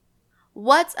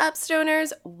What's up,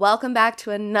 stoners? Welcome back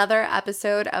to another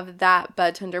episode of That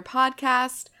Bud Tender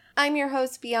podcast. I'm your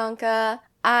host, Bianca.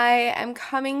 I am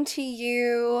coming to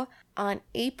you on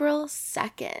April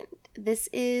 2nd. This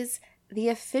is the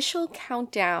official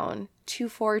countdown to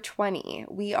 420.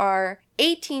 We are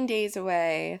 18 days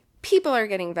away. People are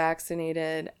getting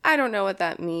vaccinated. I don't know what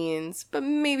that means, but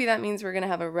maybe that means we're going to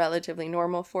have a relatively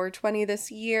normal 420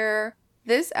 this year.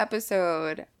 This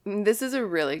episode, this is a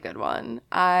really good one.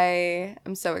 I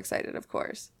am so excited, of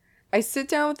course. I sit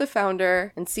down with the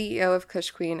founder and CEO of Kush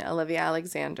Queen, Olivia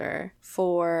Alexander,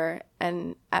 for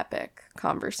an epic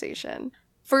conversation.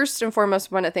 First and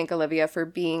foremost, I want to thank Olivia for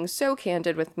being so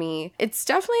candid with me. It's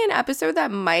definitely an episode that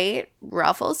might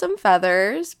ruffle some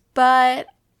feathers, but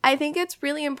I think it's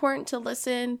really important to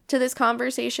listen to this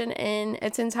conversation in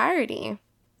its entirety,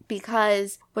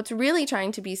 because what's really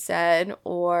trying to be said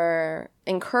or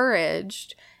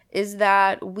encouraged is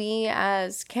that we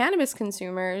as cannabis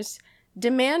consumers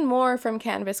demand more from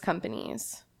cannabis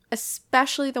companies,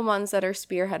 especially the ones that are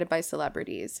spearheaded by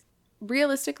celebrities.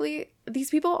 Realistically, these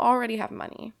people already have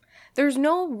money. There's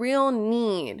no real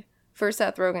need for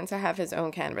Seth Rogen to have his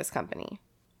own cannabis company,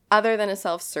 other than a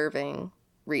self-serving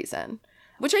reason.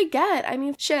 Which I get. I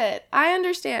mean, shit, I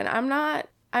understand. I'm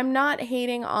not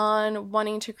hating on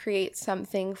wanting to create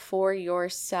something for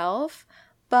yourself,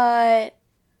 but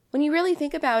when you really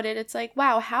think about it, it's like,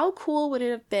 wow, how cool would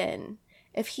it have been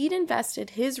if he'd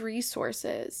invested his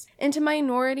resources into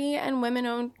minority and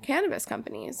women-owned cannabis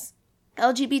companies,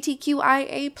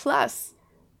 LGBTQIA+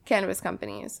 cannabis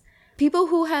companies, people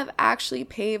who have actually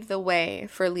paved the way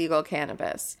for legal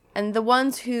cannabis, and the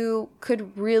ones who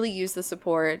could really use the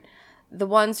support, the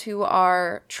ones who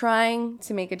are trying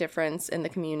to make a difference in the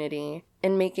community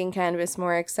and making cannabis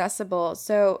more accessible.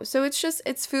 So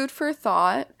it's food for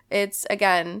thought. It's,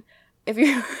 again, if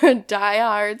you're a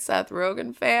diehard Seth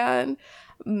Rogen fan,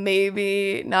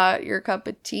 maybe not your cup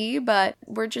of tea, but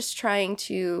we're just trying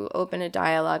to open a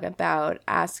dialogue about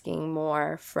asking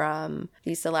more from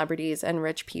these celebrities and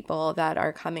rich people that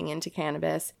are coming into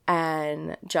cannabis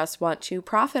and just want to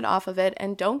profit off of it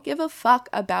and don't give a fuck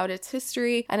about its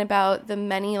history and about the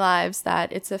many lives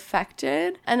that it's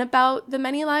affected and about the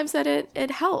many lives that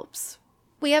it helps.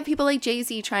 We have people like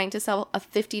Jay-Z trying to sell a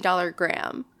 $50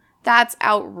 gram. That's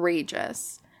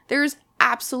outrageous. There's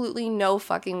absolutely no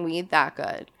fucking weed that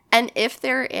good. And if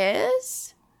there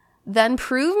is, then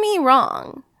prove me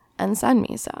wrong and send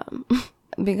me some.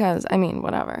 Because, I mean,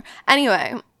 whatever.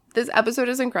 Anyway, this episode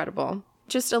is incredible.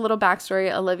 Just a little backstory.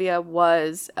 Olivia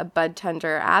was a bud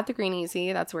tender at the Green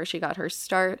Easy. That's where she got her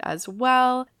start as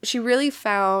well. She really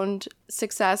found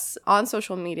success on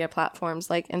social media platforms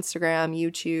like Instagram,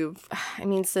 YouTube. I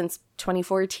mean, since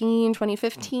 2014,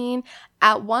 2015.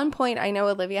 At one point, I know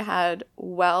Olivia had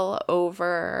well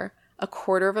over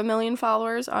 250,000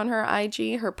 followers on her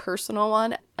IG, her personal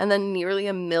one, and then nearly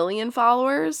 1 million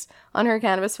followers on her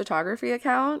cannabis photography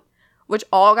account, which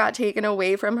all got taken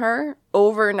away from her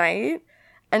overnight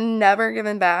and never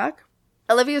given back.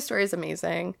 Olivia's story is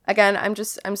amazing. Again,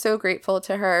 I'm so grateful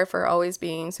to her for always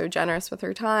being so generous with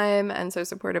her time and so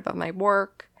supportive of my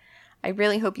work. I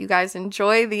really hope you guys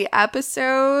enjoy the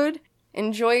episode.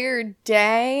 Enjoy your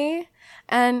day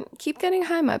and keep getting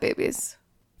high, my babies.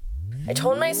 I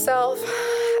told myself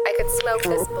I could smoke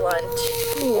this blunt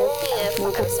if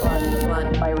I swallowed the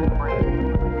blunt by recording.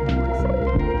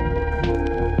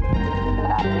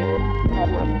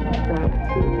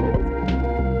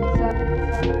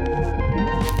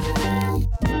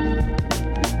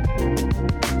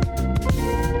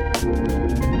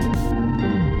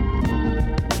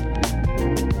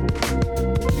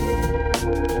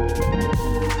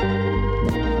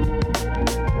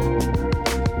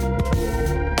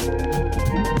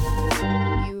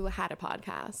 Had a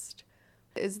podcast.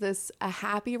 Is this a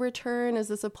happy return? Is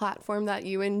this a platform that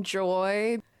you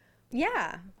enjoy?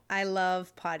 Yeah, I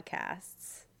love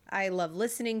podcasts. I love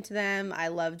listening to them. I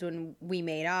loved when we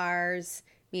made ours,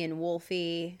 me and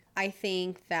Wolfie. I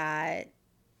think that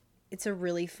it's a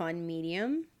really fun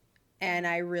medium. And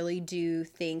I really do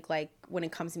think, like, when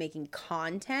it comes to making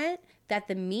content, that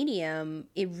the medium,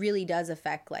 it really does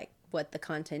affect, like, what the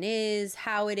content is,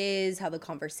 how the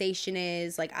conversation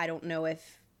is. Like, I don't know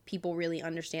if people really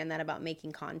understand that about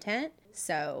making content.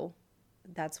 So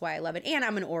that's why I love it. And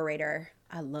I'm an orator.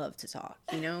 I love to talk,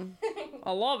 you know?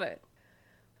 I love it.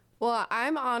 Well,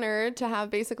 I'm honored to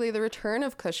have basically the return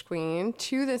of Kush Queen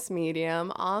to this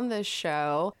medium on this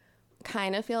show.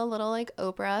 Kind of feel a little like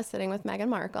Oprah sitting with Meghan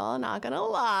Markle, not gonna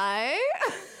lie.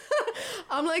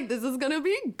 I'm like, this is gonna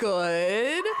be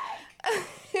good.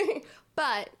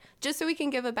 But just so we can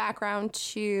give a background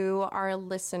to our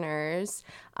listeners,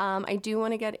 I do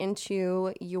want to get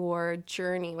into your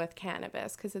journey with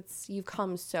cannabis because you've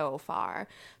come so far.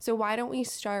 So why don't we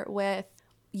start with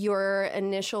your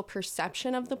initial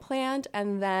perception of the plant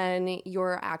and then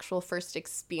your actual first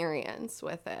experience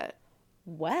with it?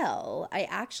 Well, I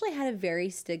actually had a very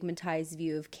stigmatized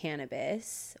view of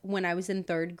cannabis. When I was in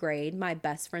 3rd grade, my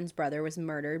best friend's brother was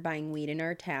murdered buying weed in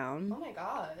our town. Oh my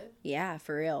God. Yeah,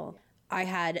 for real. I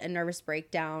had a nervous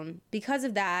breakdown because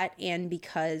of that and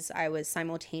because I was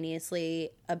simultaneously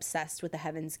obsessed with the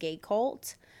Heaven's Gate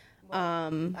cult.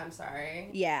 I'm sorry.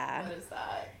 Yeah. What is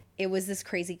that? It was this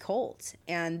crazy cult,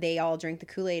 and they all drank the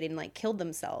Kool-Aid and like killed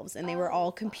themselves, and they were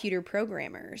all computer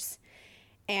programmers.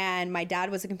 And my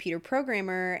dad was a computer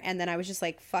programmer, and then I was just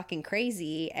like fucking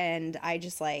crazy, and I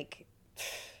just like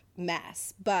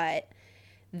mess. But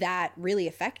that really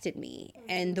affected me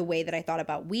and the way that I thought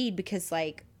about weed, because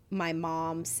like my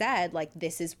mom said, like,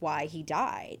 this is why he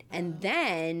died. And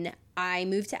then I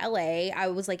moved to LA. I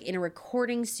was like in a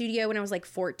recording studio when I was like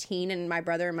 14, and my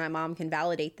brother and my mom can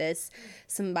validate this.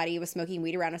 Somebody was smoking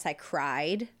weed around us. I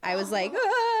cried. I was like,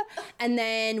 ah. And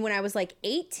then when I was like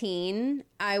 18,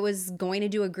 I was going to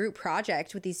do a group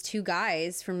project with these 2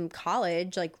 guys from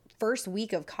college, like first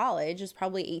week of college. I was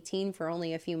probably 18 for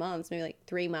only a few months, maybe like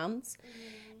 3 months.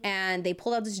 And they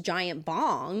pulled out this giant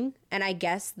bong, and I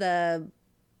guess the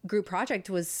group project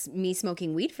was me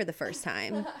smoking weed for the first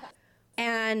time.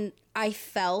 And I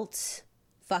felt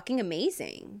fucking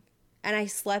amazing. And I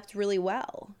slept really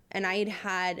well. And I had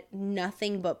had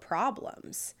nothing but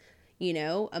problems, you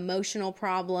know, emotional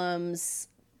problems,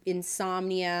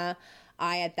 insomnia.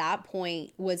 I, at that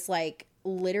point, was like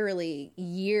literally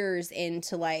years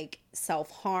into like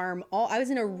self-harm. I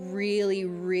was in a really,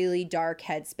 really dark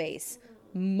headspace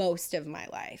most of my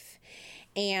life.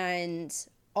 And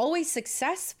always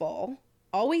successful,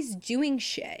 always doing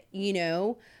shit, you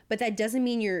know, but that doesn't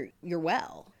mean you're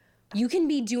well. You can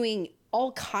be doing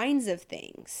all kinds of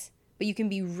things, but you can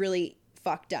be really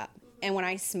fucked up. And when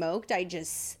I smoked,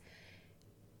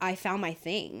 I found my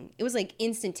thing. It was like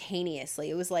instantaneously.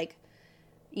 It was like,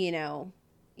 you know,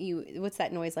 what's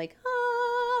that noise? Like,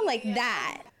 ah, like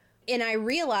that. And I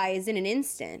realized in an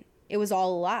instant, it was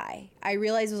all a lie. I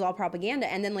realized it was all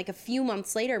propaganda. And then like a few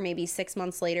months later, maybe 6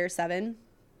 months later, 7,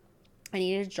 I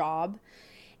needed a job.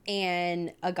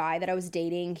 And a guy that I was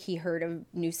dating,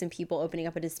 knew some people opening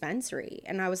up a dispensary.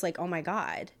 And I was like, oh my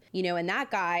God. You know, and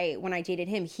that guy, when I dated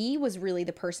him, he was really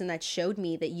the person that showed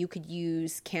me that you could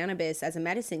use cannabis as a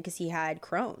medicine because he had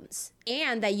Crohn's,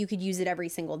 and that you could use it every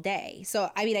single day. So,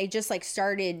 I mean, I just like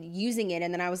started using it,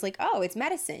 and then I was like, oh, it's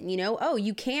medicine, you know? Oh,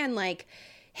 you can like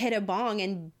hit a bong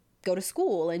and go to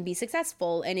school and be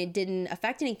successful, and it didn't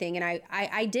affect anything. And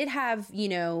I did have, you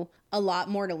know, a lot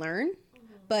more to learn.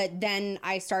 But then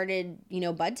I started, you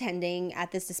know, bud tending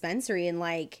at this dispensary, and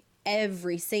like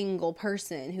every single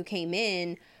person who came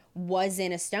in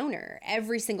wasn't a stoner.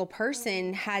 Every single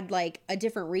person had like a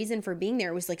different reason for being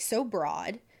there. It was like so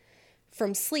broad,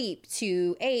 from sleep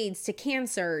to AIDS to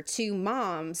cancer to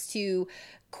moms to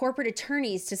corporate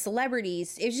attorneys to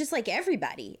celebrities. It was just like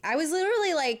everybody. I was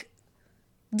literally like,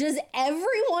 does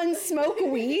everyone smoke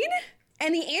weed?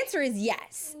 And the answer is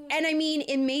yes. And I mean,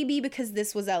 it may be because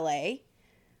this was LA,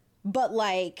 but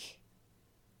like,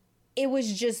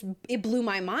 it blew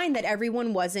my mind that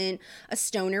everyone wasn't a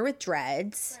stoner with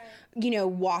dreads, right, you know,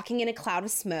 walking in a cloud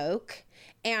of smoke.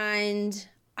 And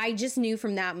I just knew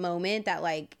from that moment that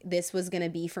like this was going to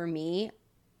be for me.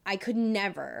 I could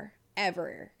never,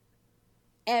 ever,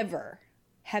 ever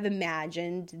have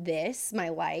imagined this, my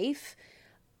life,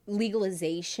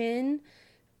 legalization,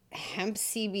 hemp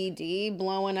CBD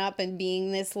blowing up and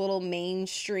being this little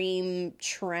mainstream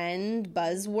trend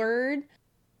buzzword.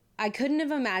 I couldn't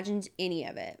have imagined any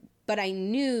of it, but I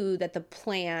knew that the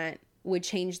plant would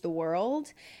change the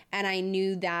world, and I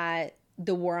knew that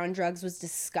the war on drugs was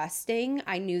disgusting.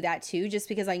 I knew that too, just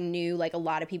because I knew like a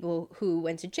lot of people who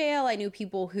went to jail. I knew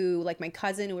people who, like my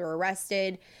cousin, who were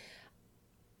arrested.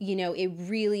 You know, it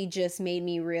really just made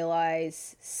me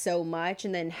realize so much.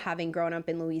 And then having grown up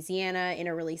in Louisiana in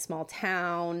a really small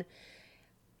town,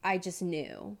 I just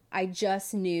knew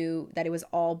that it was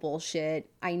all bullshit.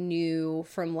 I knew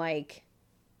from like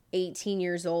 18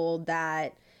 years old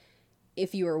that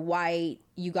if you were white,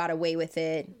 you got away with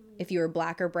it. If you were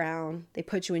black or brown, they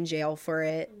put you in jail for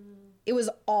it. It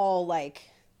was all like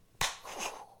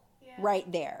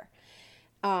right there.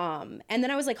 And then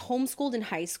I was like homeschooled in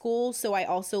high school. So I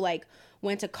also like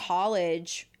went to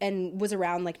college and was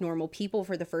around like normal people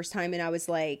for the first time. And I was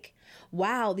like,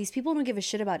 wow, these people don't give a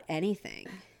shit about anything.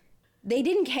 they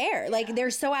didn't care. Like, they're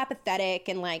so apathetic.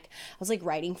 And like, I was like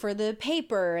writing for the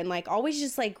paper and like always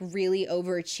just like really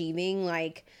overachieving.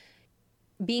 Like,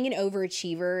 being an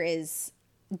overachiever is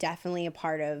definitely a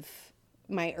part of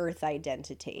my earth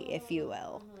identity, if you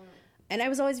will. And I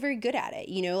was always very good at it.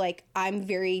 You know, like, I'm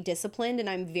very disciplined and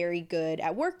I'm very good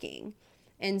at working.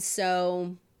 And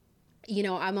so, you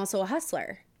know, I'm also a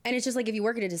hustler. And it's just like, if you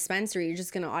work at a dispensary, you're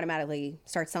just going to automatically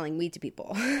start selling weed to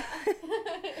people.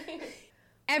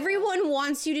 Everyone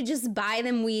wants you to just buy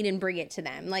them weed and bring it to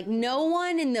them. Like, no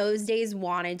one in those days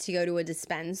wanted to go to a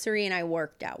dispensary, and I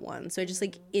worked at one. So I just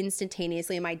like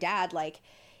instantaneously, and my dad, like,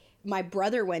 my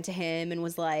brother went to him and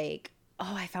was like,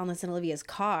 oh, I found this in Olivia's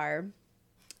car.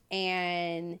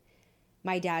 And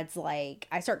my dad's like,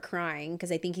 I start crying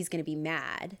because I think he's going to be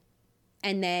mad.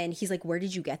 And then he's like, where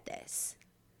did you get this?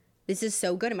 This is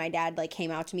so good. And my dad like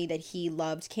came out to me that he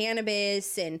loved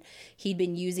cannabis and he'd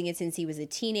been using it since he was a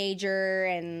teenager.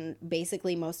 And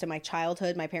basically most of my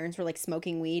childhood, my parents were like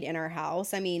smoking weed in our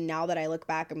house. I mean, now that I look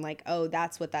back, I'm like, oh,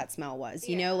 that's what that smell was.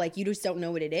 You know, like, you just don't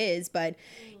know what it is. But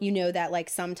you know that like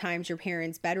sometimes your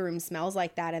parents' bedroom smells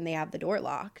like that and they have the door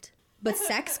locked. But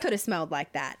sex could have smelled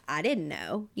like that. I didn't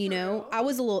know, you know. I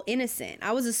was a little innocent.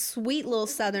 I was a sweet little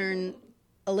Southern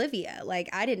Olivia. Like,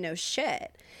 I didn't know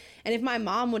shit. And if my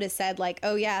mom would have said like,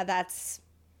 oh yeah, that's,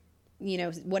 you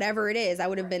know, whatever it is, I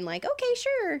would have been like, okay,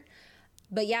 sure.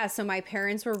 But yeah, so my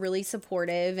parents were really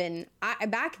supportive. And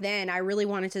back then I really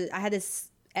wanted to, I had this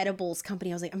edibles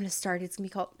company. I was like, I'm going to start, it's going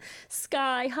to be called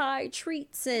Sky High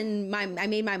Treats. And I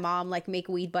made my mom like make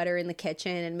weed butter in the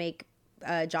kitchen and make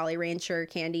Jolly Rancher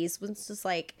candies. It was just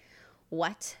like,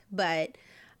 what? But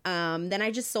then I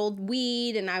just sold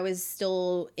weed and I was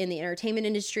still in the entertainment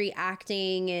industry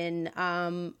acting.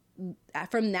 And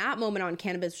from that moment on,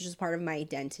 cannabis was just part of my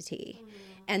identity.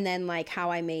 And then like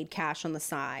how I made cash on the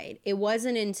side. It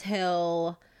wasn't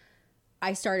until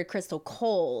I started Crystal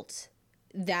Cult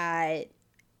that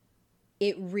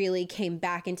it really came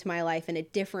back into my life in a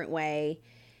different way.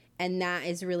 And that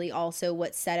is really also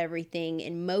what set everything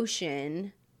in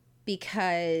motion,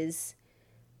 because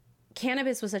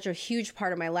cannabis was such a huge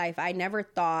part of my life. I never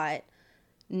thought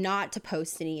not to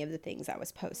post any of the things I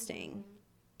was posting.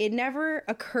 It never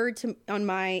occurred to in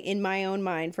my own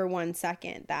mind for 1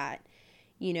 second that,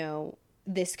 you know,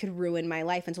 this could ruin my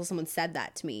life until someone said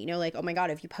that to me. You know, like, oh my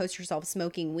God, if you post yourself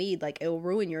smoking weed, like, it will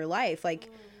ruin your life. Like,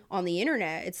 on the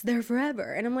internet, it's there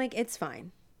forever. And I'm like, it's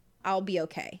fine. I'll be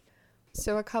okay.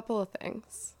 So a couple of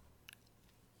things.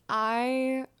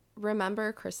 I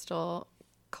remember Crystal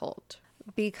Cult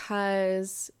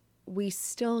because we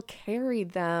still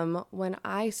carried them when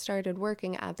I started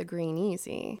working at the Green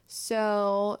Easy.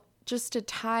 So just to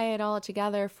tie it all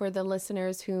together for the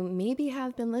listeners who maybe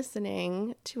have been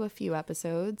listening to a few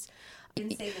episodes.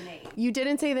 Didn't say the name. You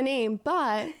didn't say the name,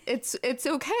 but it's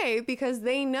okay because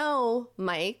they know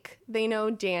Mike, they know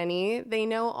Danny, they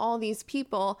know all these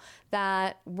people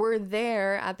that were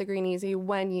there at the Green Easy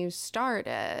when you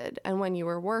started and when you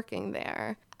were working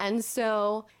there. And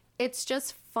so it's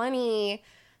just funny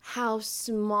how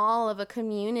small of a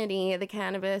community the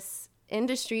cannabis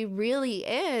industry really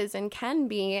is and can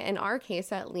be, in our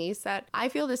case at least, that I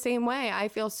feel the same way. I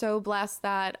feel so blessed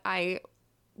that I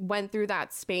went through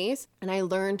that space and I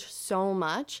learned so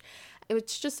much.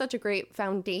 It's just such a great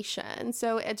foundation.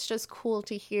 So it's just cool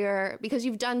to hear because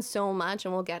you've done so much,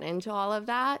 and we'll get into all of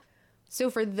that. So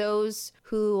for those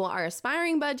who are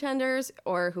aspiring bud tenders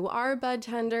or who are bud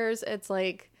tenders, it's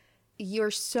like,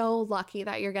 you're so lucky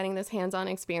that you're getting this hands-on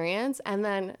experience. And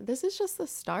then this is just the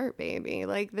start, baby.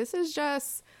 Like, this is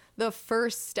just the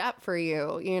first step for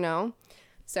you, you know?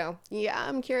 So yeah,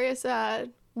 I'm curious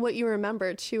what you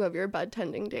remember too of your bud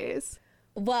tending days.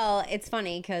 Well, it's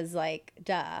funny because, like,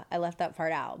 duh, I left that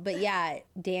part out. But yeah,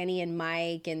 Danny and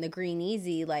Mike and the Green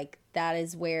Easy, like, that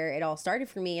is where it all started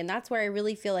for me. And that's where I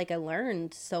really feel like I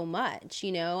learned so much,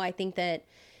 you know? I think that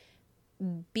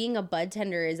being a bud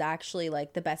tender is actually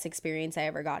like the best experience I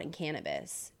ever got in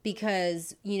cannabis,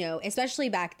 because, you know, especially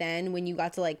back then when you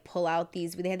got to like pull out they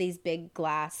had these big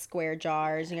glass square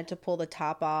jars, and you had to pull the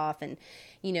top off and,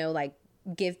 you know, like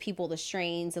give people the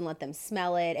strains and let them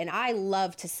smell it. And I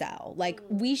love to sell. Like,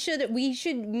 we should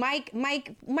Mike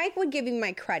would give me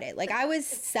my credit. Like, I was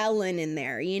selling in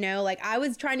there, you know, like I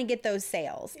was trying to get those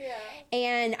sales. Yeah.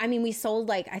 And I mean, we sold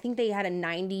like, I think they had a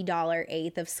 $90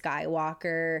 eighth of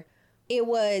Skywalker. It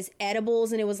was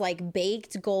edibles, and it was like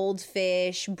baked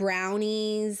goldfish,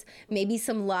 brownies, maybe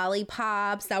some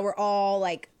lollipops that were all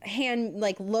like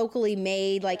locally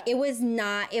made. Like, it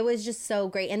was just so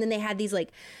great. And then they had these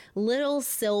like little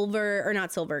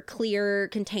clear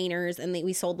containers, and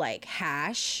we sold like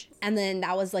hash. And then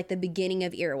that was like the beginning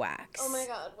of earwax. Oh my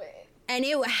God, wait. And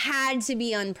it had to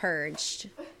be unpurged.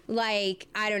 Like,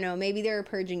 I don't know, maybe they were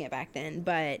purging it back then,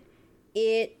 but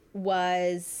it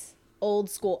was old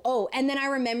school. Oh, and then I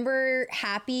remember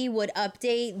Happy would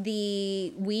update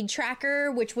the weed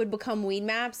tracker, which would become Weed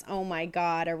Maps. Oh my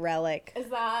God, a relic. Is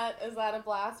that a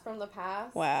blast from the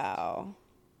past? Wow.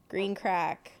 Green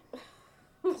crack.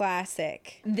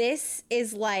 Classic. This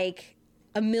is like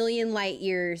a million light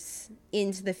years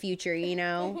into the future, you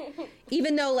know?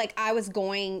 Even though, like, I was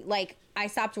going, like, I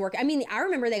stopped work. I mean, I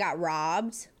remember they got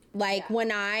robbed. Like, when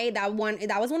that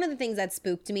was one of the things that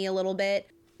spooked me a little bit,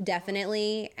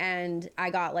 definitely. And I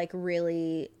got, like,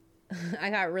 really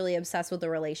obsessed with the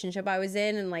relationship I was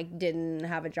in and, like, didn't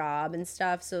have a job and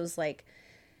stuff. So it was like,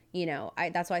 you know,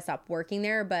 that's why I stopped working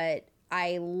there. But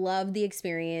I love the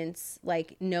experience,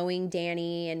 like, knowing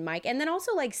Danny and Mike, and then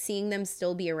also, like, seeing them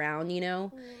still be around, you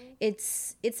know?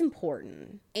 It's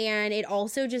important. And it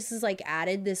also just is, like,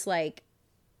 added this, like,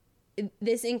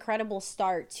 this incredible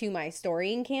start to my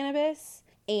story in cannabis.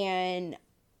 And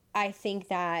I think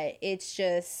that it's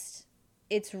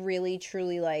really,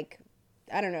 truly, like,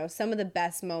 I don't know, some of the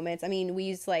best moments. I mean, we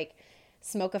used to, like,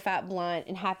 smoke a fat blunt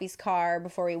in Happy's car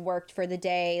before we worked for the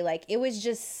day. Like, it was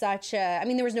just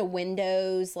there was no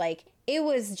windows. Like, it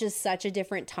was just such a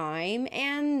different time.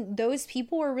 And those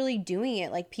people were really doing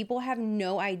it. Like, people have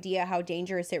no idea how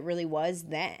dangerous it really was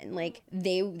then. Like,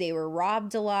 they were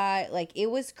robbed a lot. Like,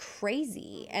 it was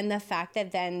crazy. And the fact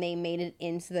that then they made it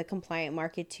into the compliant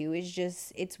market too is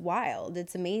just, it's wild.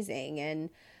 It's amazing. And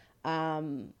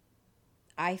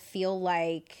I feel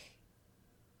like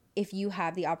if you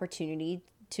have the opportunity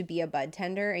to be a bud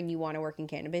tender and you want to work in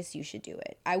cannabis, you should do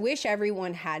it. I wish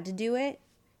everyone had to do it.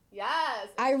 Yes.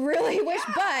 I really wish,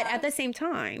 but at the same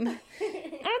time,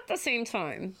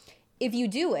 if you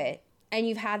do it and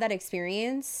you've had that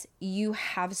experience, you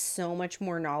have so much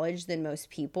more knowledge than most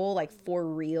people, like, for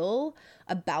real,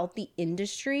 about the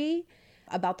industry,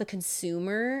 about the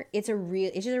consumer. It's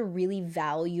just a really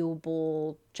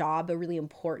valuable job, a really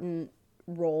important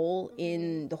role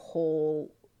in the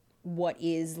whole what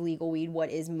is legal weed,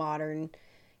 what is modern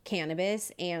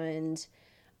cannabis. And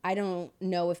I don't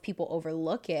know if people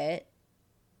overlook it,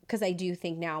 because I do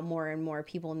think now more and more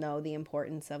people know the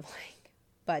importance of, like,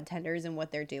 bud tenders and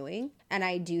what they're doing. And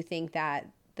I do think that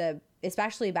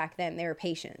especially back then, they were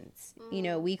patients. You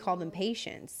know, we called them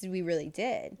patients. We really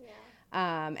did.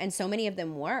 Yeah. And so many of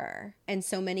them were. And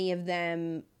so many of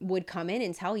them would come in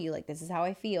and tell you, like, this is how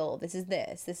I feel. This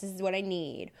is what I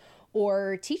need.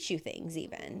 Or teach you things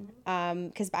even.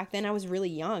 Because back then I was really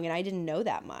young and I didn't know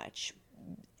that much.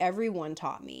 Everyone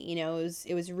taught me, you know,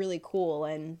 it was really cool.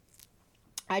 And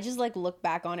I just, like, look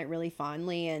back on it really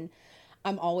fondly. And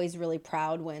I'm always really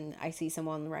proud when I see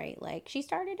someone write, like, she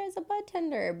started as a bud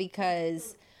tender,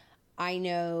 because I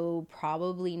know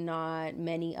probably not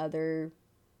many other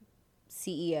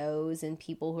CEOs and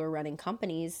people who are running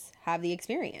companies have the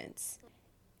experience.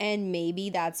 And maybe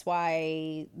that's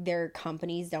why their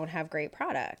companies don't have great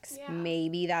products. Yeah.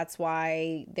 Maybe that's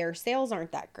why their sales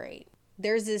aren't that great.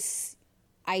 There's this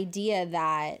idea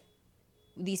that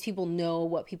these people know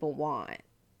what people want.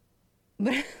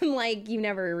 But I'm like, you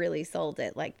never really sold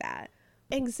it like that.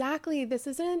 Exactly. This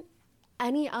isn't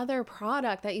any other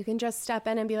product that you can just step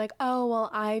in and be like, oh, well,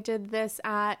 I did this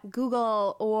at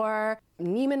Google or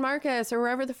Neiman Marcus or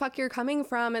wherever the fuck you're coming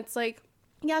from. It's like,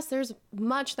 yes, there's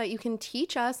much that you can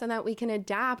teach us and that we can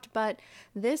adapt, but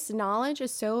this knowledge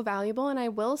is so valuable. And I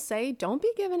will say, don't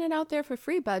be giving it out there for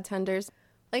free, bud tenders.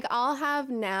 Like, I'll have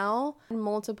now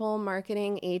multiple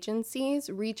marketing agencies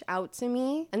reach out to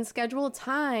me and schedule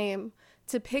time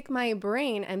to pick my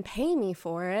brain and pay me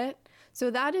for it. So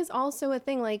that is also a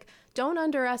thing. Like, don't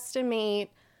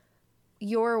underestimate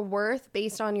your worth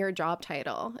based on your job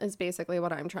title is basically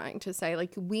what I'm trying to say.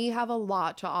 Like, we have a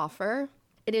lot to offer.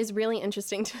 It is really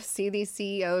interesting to see these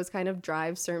CEOs kind of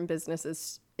drive certain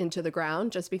businesses into the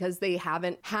ground just because they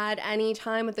haven't had any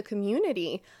time with the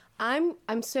community. I'm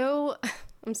so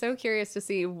curious to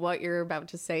see what you're about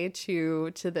to say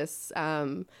to this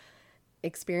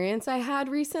experience I had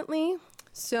recently.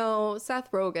 So Seth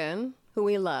Rogen, who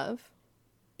we love,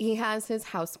 he has his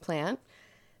house plant.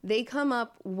 They come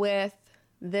up with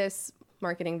this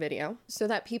marketing video so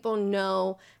that people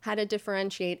know how to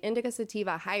differentiate indica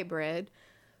sativa hybrid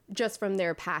just from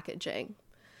their packaging.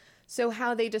 So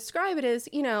how they describe it is,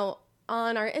 you know,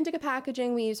 on our indica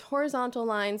packaging, we use horizontal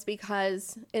lines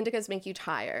because indicas make you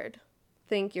tired.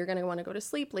 Think you're going to want to go to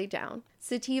sleep, lay down.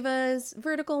 Sativas,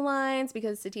 vertical lines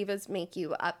because sativas make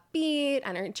you upbeat,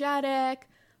 energetic.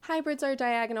 Hybrids are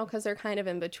diagonal because they're kind of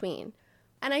in between.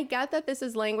 And I get that this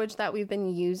is language that we've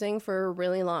been using for a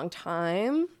really long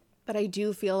time, but I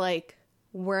do feel like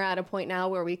we're at a point now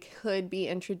where we could be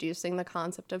introducing the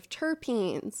concept of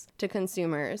terpenes to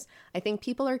consumers. I think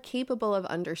people are capable of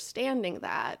understanding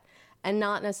that and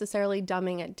not necessarily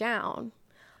dumbing it down.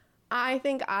 I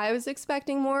think I was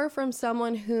expecting more from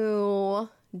someone who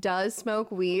does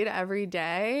smoke weed every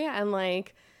day and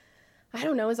like, I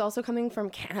don't know, is also coming from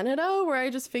Canada, where I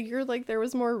just figured like there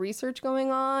was more research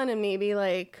going on and maybe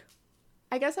like,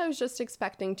 I guess I was just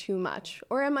expecting too much.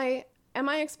 Or am I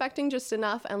expecting just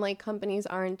enough and like companies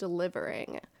aren't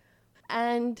delivering?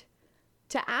 And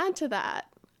to add to that,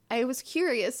 I was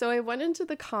curious. So I went into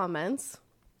the comments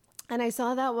and I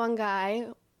saw that one guy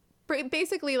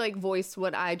basically like voiced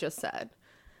what I just said.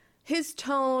 His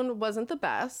tone wasn't the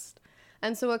best.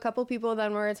 And so a couple people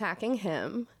then were attacking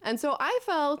him. And so I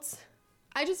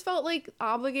just felt like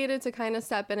obligated to kind of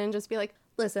step in and just be like,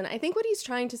 listen, I think what he's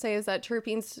trying to say is that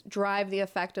terpenes drive the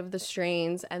effect of the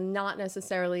strains and not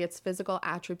necessarily its physical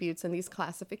attributes and these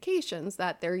classifications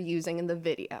that they're using in the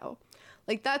video.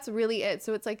 Like, that's really it.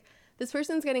 So it's like this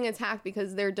person's getting attacked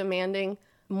because they're demanding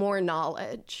more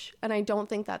knowledge. And I don't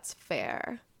think that's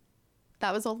fair.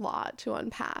 That was a lot to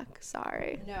unpack.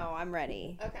 Sorry. No, I'm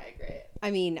ready. Okay, great. I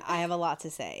mean, I have a lot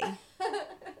to say.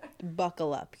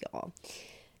 Buckle up, y'all.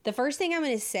 The first thing I'm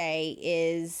going to say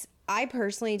is I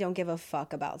personally don't give a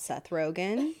fuck about Seth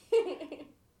Rogen.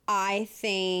 I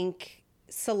think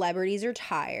celebrities are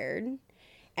tired.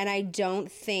 And I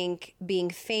don't think being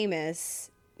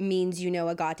famous means you know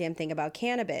a goddamn thing about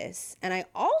cannabis. And I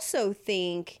also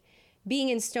think being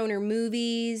in stoner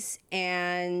movies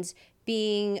and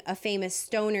being a famous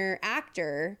stoner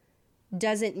actor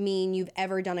doesn't mean you've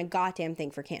ever done a goddamn thing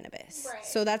for cannabis. Right.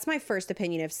 So that's my first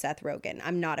opinion of Seth Rogen.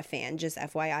 I'm not a fan, just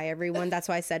FYI, everyone. That's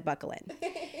why I said buckle in.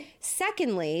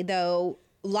 Secondly, though,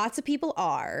 lots of people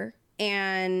are,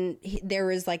 and there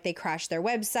was like they crashed their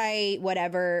website,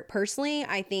 whatever. Personally,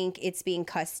 I think it's being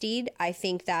custodied. I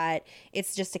think that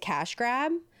it's just a cash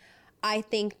grab. I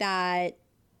think that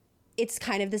it's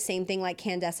kind of the same thing like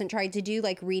Candescent tried to do,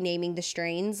 like renaming the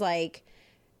strains. Like,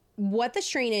 what the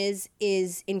strain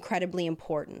is incredibly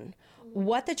important.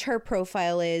 What the terp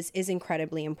profile is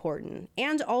incredibly important.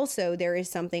 And also there is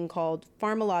something called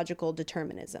pharmacological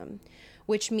determinism,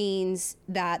 which means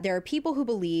that there are people who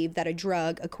believe that a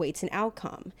drug equates an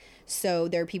outcome. So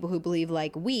there are people who believe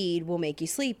like weed will make you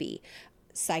sleepy.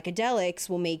 Psychedelics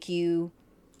will make you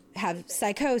have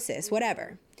psychosis,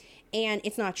 whatever. And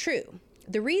it's not true.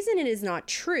 The reason it is not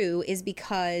true is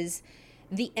because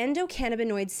the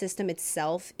endocannabinoid system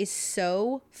itself is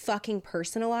so fucking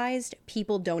personalized,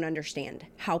 people don't understand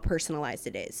how personalized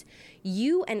it is.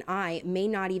 You and I may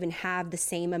not even have the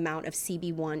same amount of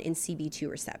CB1 and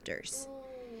CB2 receptors.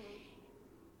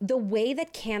 The way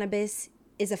that cannabis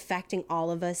is affecting all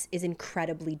of us is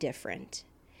incredibly different.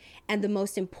 And the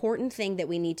most important thing that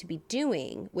we need to be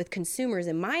doing with consumers,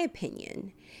 in my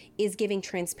opinion, is giving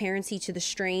transparency to the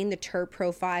strain, the terp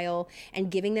profile,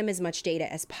 and giving them as much data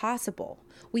as possible.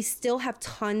 We still have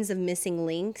tons of missing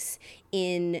links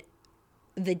in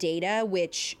the data,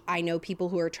 which I know people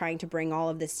who are trying to bring all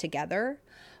of this together,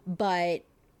 but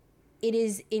it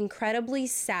is incredibly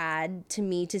sad to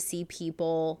me to see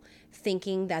people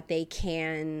thinking that they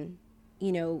can,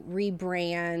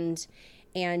 rebrand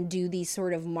and do these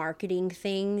sort of marketing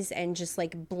things and just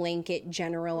like blanket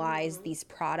generalize these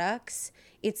products.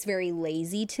 It's very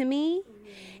lazy to me.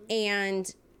 And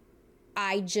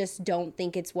I just don't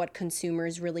think it's what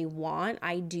consumers really want.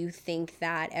 I do think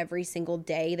that every single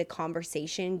day the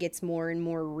conversation gets more and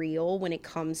more real when it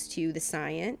comes to the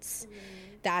science.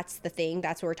 That's the thing.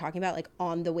 That's what we're talking about. Like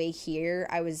on the way here,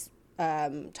 I was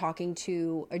talking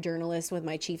to a journalist with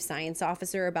my chief science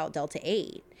officer about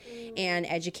Delta-8 and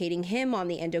educating him on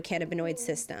the endocannabinoid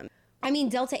system. I mean,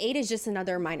 Delta-8 is just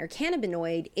another minor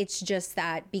cannabinoid. It's just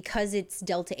that because it's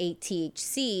Delta-8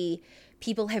 THC,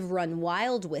 people have run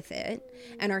wild with it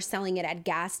and are selling it at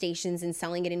gas stations and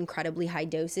selling it in incredibly high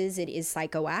doses. It is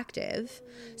psychoactive.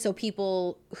 So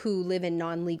people who live in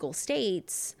non-legal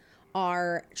states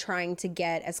are trying to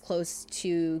get as close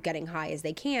to getting high as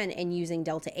they can and using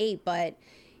Delta-8, but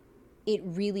it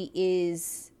really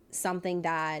is something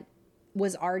that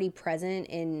was already present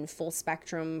in full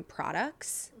spectrum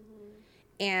products.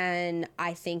 And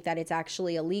I think that it's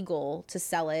actually illegal to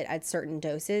sell it at certain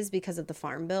doses because of the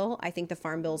Farm Bill. I think the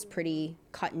Farm Bill is pretty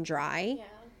cut and dry. Yeah.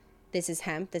 This is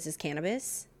hemp, this is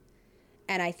cannabis.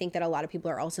 And I think that a lot of people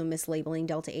are also mislabeling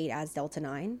Delta-8 as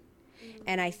Delta-9.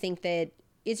 And I think that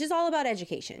it's just all about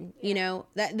education, we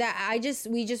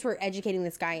just were educating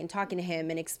this guy and talking to him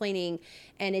and explaining,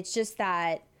 and it's just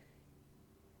that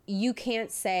you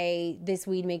can't say this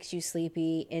weed makes you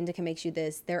sleepy, indica makes you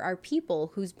this. There are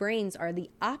people whose brains are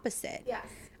the opposite. Yes.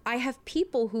 I have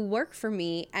people who work for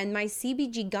me, and my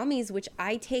CBG gummies, which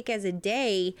I take as a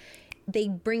day, they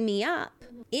bring me up.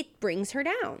 It brings her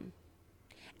down.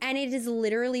 And it is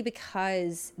literally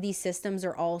because these systems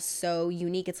are all so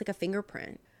unique. It's like a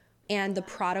fingerprint. And the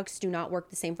products do not work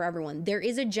the same for everyone. There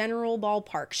is a general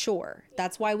ballpark, sure.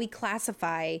 That's why we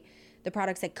classify the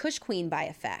products at Kush Queen by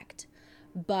effect.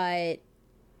 But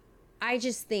I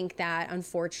just think that,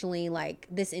 unfortunately, like,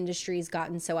 this industry's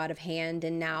gotten so out of hand,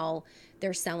 and now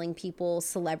they're selling people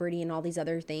celebrity and all these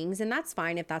other things. And that's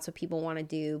fine if that's what people want to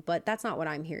do, but that's not what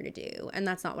I'm here to do. And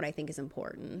that's not what I think is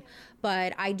important.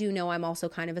 But I do know I'm also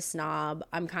kind of a snob.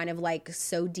 I'm kind of like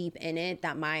so deep in it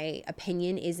that my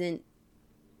opinion isn't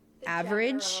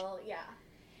average. General, yeah.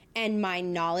 And my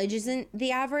knowledge isn't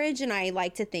the average. And I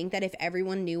like to think that if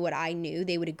everyone knew what I knew,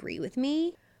 they would agree with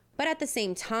me. But at the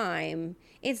same time,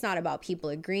 it's not about people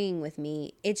agreeing with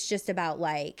me. It's just about,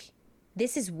 like,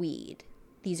 this is weed.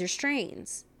 These are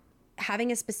strains.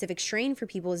 Having a specific strain for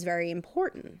people is very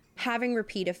important. Having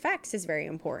repeat effects is very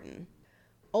important.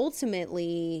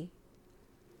 Ultimately,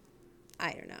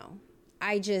 I don't know.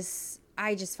 I just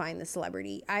find the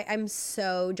celebrity. I'm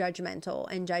so judgmental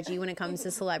and judgy when it comes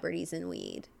to celebrities and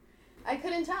weed. I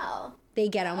couldn't tell. They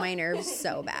get on my nerves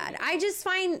so bad. I just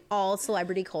find all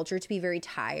celebrity culture to be very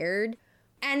tired.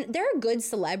 And there are good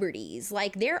celebrities.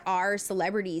 Like, there are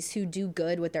celebrities who do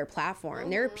good with their platform.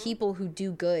 There are people who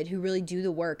do good, who really do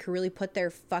the work, who really put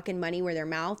their fucking money where their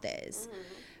mouth is.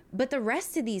 But the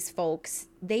rest of these folks,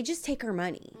 they just take our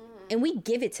money and we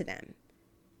give it to them.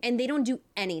 And they don't do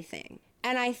anything.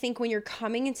 And I think when you're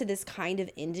coming into this kind of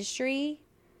industry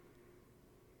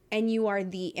and you are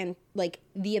the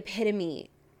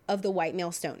epitome of the white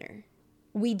male stoner,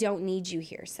 we don't need you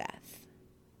here, Seth.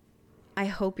 I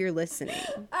hope you're listening.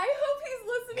 I hope he's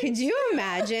listening. Could you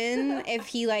imagine if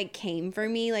he, like, came for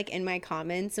me, like, in my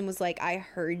comments and was like, I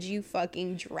heard you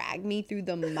fucking drag me through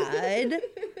the mud.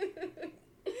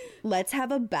 Let's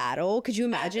have a battle. Could you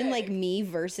imagine, like, me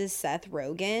versus Seth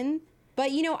Rogen?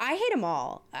 But, you know, I hate them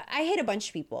all. I hate a bunch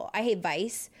of people. I hate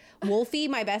Vice. Wolfie,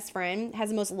 my best friend, has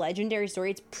the most legendary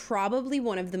story. It's probably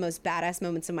one of the most badass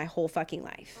moments of my whole fucking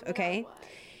life, okay?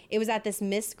 It was at this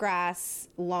Miss Grass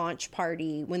launch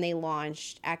party when they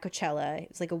launched at Coachella. It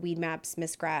was like a Weed Maps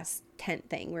Miss Grass tent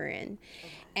thing we're in.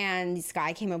 And this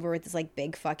guy came over with this, like,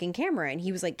 big fucking camera. And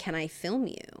he was like, can I film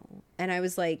you? And I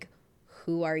was like,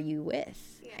 who are you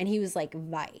with? And he was like,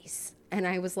 Vice. And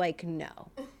I was like,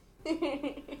 no.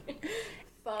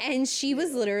 And she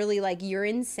was literally like, you're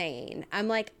insane. I'm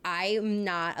like, I'm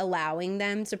not allowing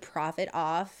them to profit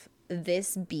off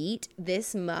this beat,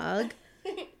 this mug.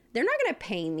 They're not going to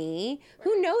pay me.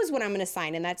 Who knows what I'm going to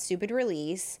sign in that stupid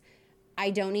release? I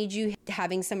don't need you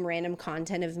having some random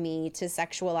content of me to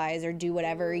sexualize or do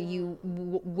whatever you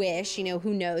wish. You know,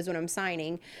 who knows what I'm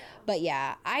signing. But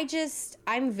yeah,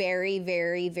 I'm very,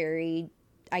 very, very,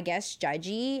 I guess,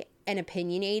 judgy and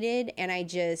opinionated. And I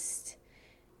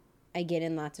get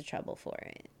in lots of trouble for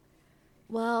it.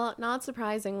 Well, not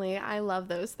surprisingly, I love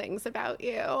those things about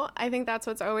you. I think that's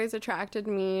what's always attracted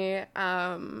me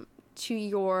to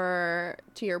your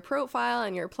profile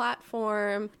and your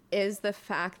platform, is the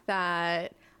fact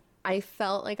that I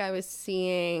felt like I was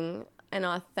seeing an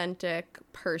authentic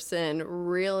person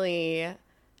really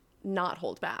not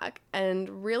hold back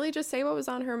and really just say what was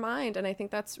on her mind. And I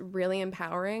think that's really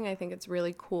empowering. I think it's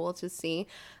really cool to see,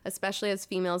 especially as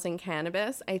females in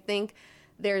cannabis. I think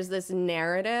there's this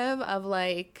narrative of,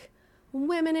 like,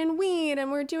 women in weed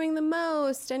and we're doing the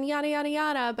most and yada yada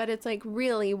yada, but it's like,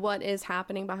 really, what is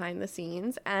happening behind the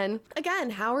scenes? And again,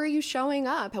 how are you showing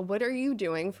up? What are you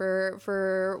doing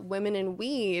for women in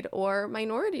weed or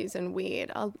minorities in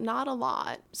weed? Not a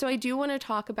lot. So I do want to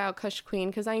talk about Kush Queen,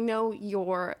 because I know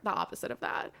you're the opposite of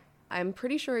that. I'm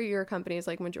pretty sure your company is,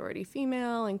 like, majority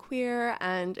female and queer,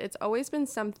 and it's always been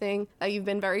something that you've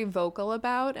been very vocal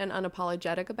about and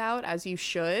unapologetic about, as you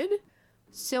should.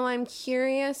 So I'm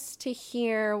curious to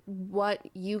hear what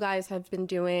you guys have been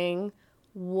doing,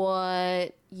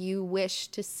 what you wish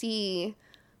to see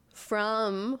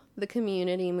from the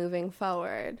community moving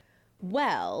forward.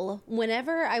 Well,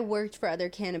 whenever I worked for other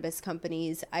cannabis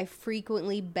companies, I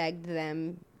frequently begged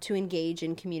them to engage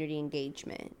in community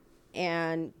engagement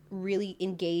and really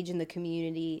engage in the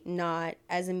community, not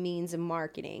as a means of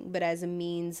marketing, but as a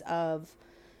means of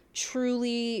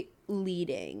truly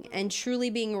leading and truly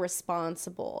being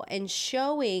responsible and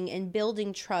showing and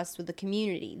building trust with the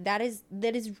community. That is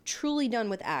truly done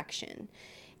with action.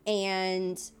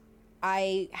 And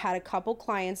I had a couple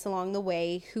clients along the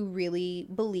way who really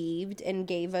believed and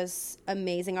gave us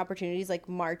amazing opportunities, like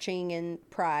marching in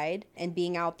Pride and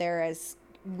being out there as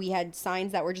we had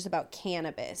signs that were just about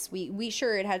cannabis. We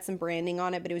sure it had some branding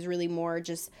on it, but it was really more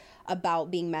just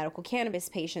about being medical cannabis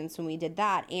patients when we did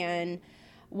that. And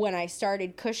when I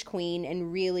started Kush Queen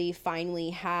and really finally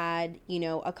had, you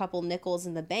know, a couple nickels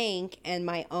in the bank and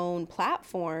my own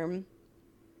platform,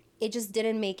 it just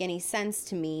didn't make any sense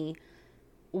to me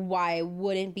why I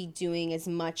wouldn't be doing as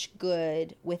much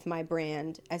good with my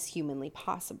brand as humanly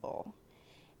possible.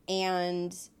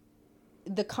 And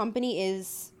the company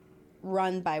is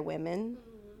run by women,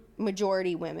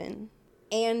 majority women,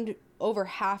 and over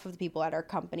half of the people at our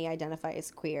company identify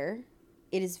as queer.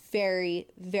 It is very,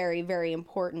 very, very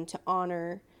important to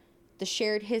honor the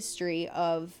shared history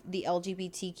of the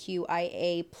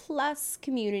LGBTQIA plus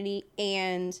community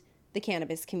and the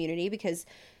cannabis community, because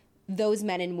those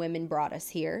men and women brought us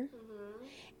here.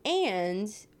 And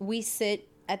we sit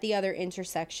at the other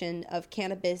intersection of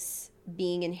cannabis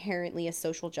being inherently a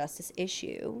social justice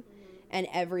issue. And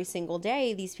every single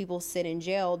day, these people sit in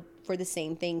jail for the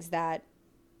same things that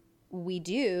we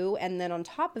do. And then on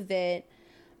top of it,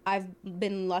 I've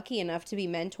been lucky enough to be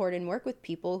mentored and work with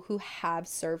people who have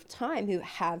served time, who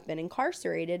have been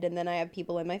incarcerated. And then I have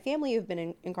people in my family who've been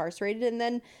in-incarcerated. And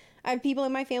then I have people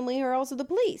in my family who are also the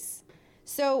police.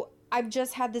 So I've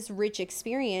just had this rich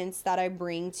experience that I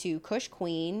bring to Kush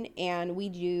Queen, and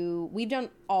we've done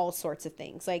all sorts of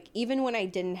things. Like, even when I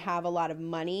didn't have a lot of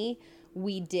money,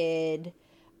 we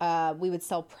would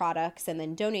sell products and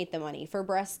then donate the money for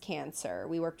breast cancer.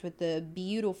 We worked with the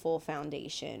Beautiful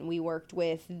Foundation. We worked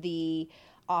with the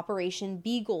Operation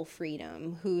Beagle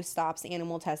Freedom, who stops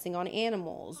animal testing on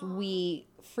animals. We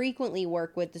frequently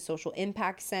work with the Social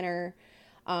Impact Center.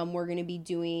 We're going to be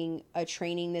doing a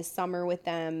training this summer with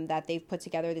them that they've put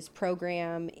together this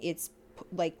program. It's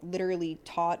like literally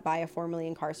taught by a formerly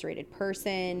incarcerated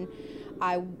person.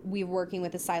 We were working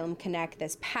with Asylum Connect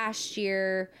this past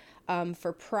year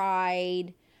for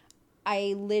Pride.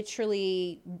 I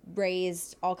literally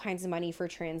raised all kinds of money for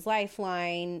Trans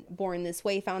Lifeline, Born This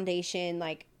Way Foundation.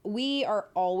 Like, we are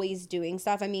always doing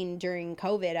stuff. I mean, during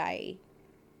COVID, I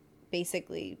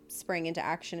basically sprang into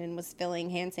action and was filling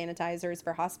hand sanitizers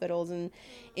for hospitals and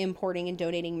importing and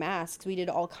donating masks. We did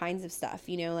all kinds of stuff,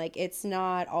 you know, like, it's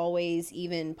not always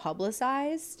even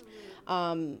publicized.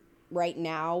 Right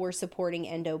now we're supporting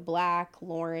Endo Black.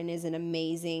 Lauren is an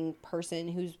amazing person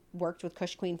who's worked with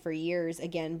Kush Queen for years,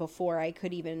 again, before I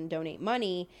could even donate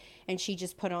money. And she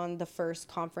just put on the first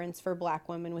conference for Black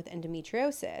women with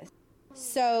endometriosis.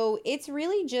 So it's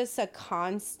really just a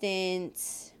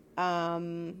constant,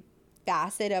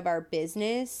 facet of our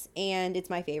business, and it's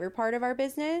my favorite part of our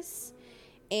business.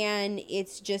 And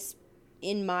it's just,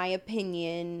 in my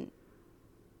opinion,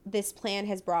 this plant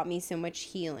has brought me so much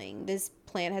healing. This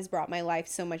plant has brought my life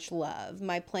so much love.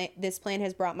 This plant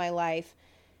has brought my life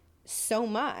so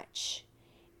much.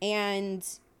 And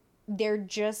there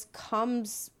just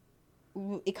comes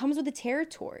with the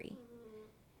territory.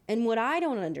 And what I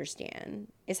don't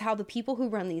understand is how the people who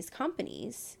run these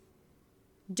companies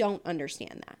don't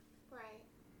understand that.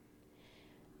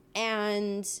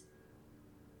 And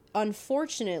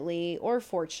unfortunately, or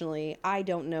fortunately, I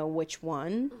don't know which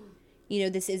one. You know,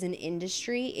 this is an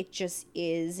industry. It just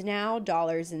is now,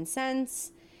 dollars and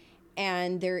cents.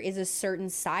 And there is a certain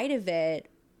side of it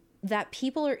that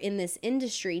people are in this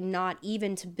industry not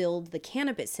even to build the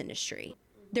cannabis industry.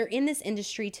 They're in this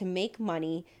industry to make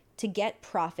money, to get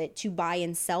profit, to buy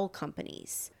and sell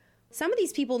companies. Some of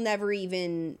these people never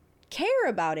even care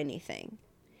about anything.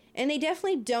 And they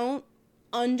definitely don't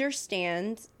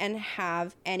understand and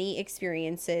have any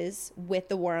experiences with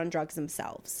the war on drugs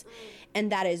themselves.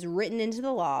 And that is written into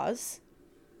the laws.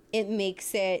 It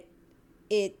makes it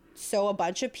so a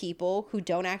bunch of people who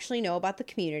don't actually know about the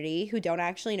community, who don't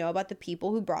actually know about the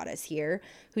people who brought us here,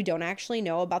 who don't actually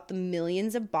know about the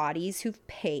millions of bodies who've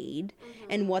paid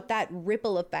and what that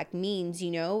ripple effect means,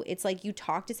 you know? It's like, you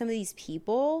talk to some of these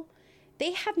people,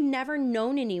 they have never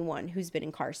known anyone who's been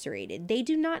incarcerated. They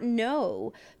do not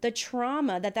know the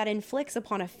trauma that inflicts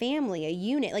upon a family, a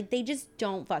unit. Like, they just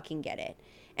don't fucking get it.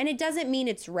 And it doesn't mean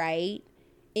it's right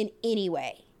in any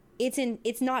way.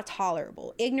 It's not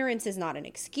tolerable. Ignorance is not an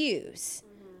excuse.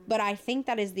 But I think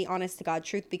that is the honest to God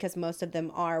truth, because most of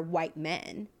them are white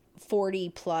men, 40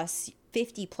 plus,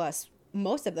 50 plus.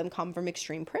 Most of them come from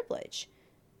extreme privilege.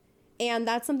 And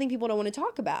that's something people don't want to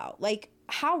talk about. Like,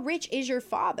 how rich is your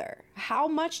father? How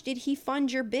much did he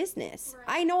fund your business?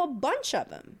 Right. I know a bunch of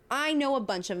them.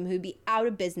 Who'd be out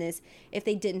of business if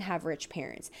they didn't have rich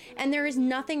parents. And there is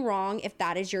nothing wrong if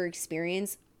that is your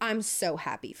experience. I'm so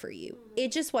happy for you.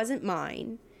 It just wasn't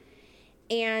mine.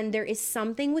 And there is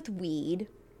something with weed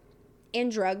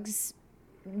and drugs,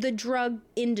 the drug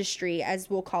industry, as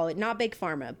we'll call it, not big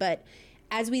pharma, but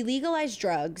As we legalize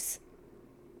drugs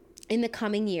in the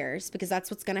coming years, because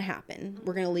that's what's going to happen,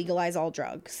 we're going to legalize all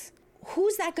drugs.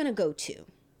 Who's that going to go to?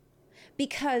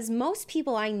 Because most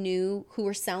people I knew who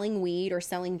were selling weed or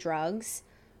selling drugs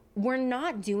were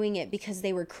not doing it because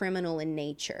they were criminal in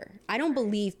nature. I don't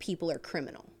believe people are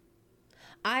criminal.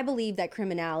 I believe that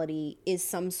criminality is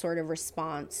some sort of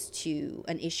response to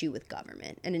an issue with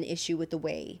government and an issue with the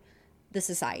way the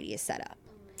society is set up.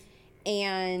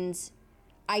 And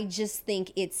I just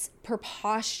think it's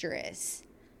preposterous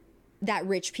that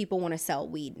rich people want to sell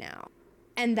weed now.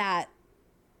 And that,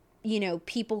 you know,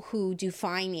 people who do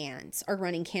finance are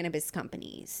running cannabis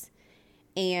companies.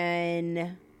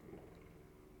 And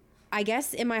I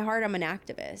guess in my heart, I'm an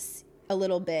activist a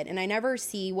little bit. And I never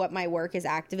see what my work is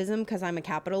activism because I'm a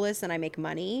capitalist and I make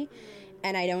money.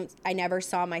 And I never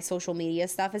saw my social media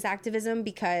stuff as activism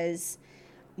because,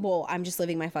 well, I'm just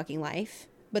living my fucking life.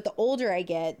 But the older I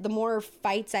get, the more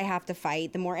fights I have to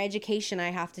fight, the more education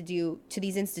I have to do to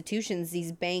these institutions,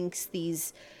 these banks,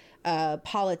 these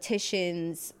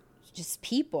politicians, just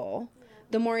people,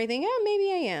 the more I think, oh,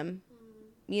 maybe I am.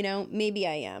 You know, maybe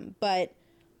I am. But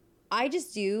I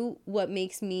just do what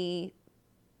makes me,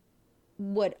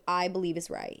 what I believe is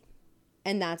right.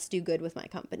 And that's do good with my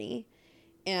company.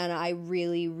 And I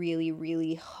really, really,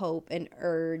 really hope and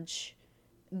urge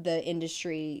the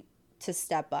industry to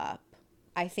step up.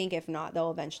 I think if not, they'll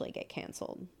eventually get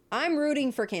canceled. I'm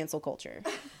rooting for cancel culture.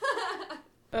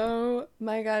 Oh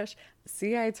my gosh.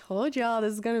 See, I told y'all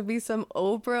this is going to be some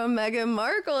Oprah, Meghan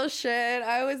Markle shit.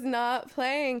 I was not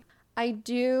playing. I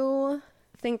do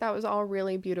think that was all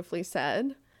really beautifully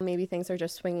said. Maybe things are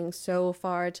just swinging so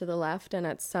far to the left, and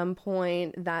at some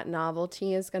point that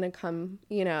novelty is going to come,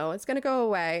 you know, it's going to go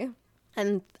away.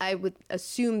 And I would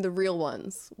assume the real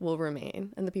ones will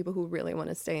remain, and the people who really want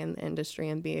to stay in the industry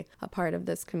and be a part of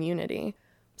this community.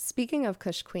 Speaking of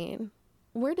Kush Queen,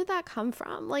 where did that come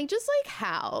from? Like, just like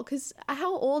how? Because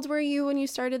how old were you when you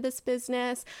started this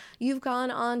business? You've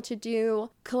gone on to do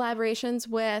collaborations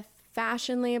with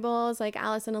fashion labels like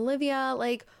Alice and Olivia.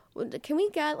 Like, can we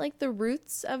get like the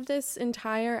roots of this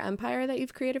entire empire that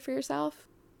you've created for yourself?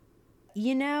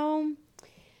 You know,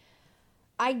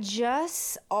 I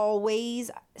just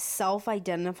always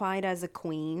self-identified as a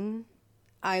queen.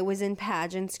 I was in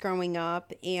pageants growing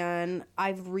up, and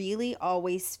I've really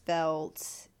always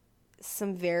felt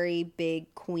some very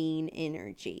big queen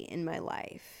energy in my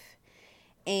life.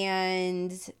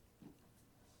 And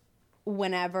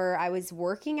whenever I was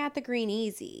working at the Green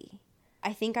Easy,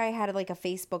 I think I had like a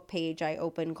Facebook page I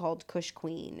opened called Kush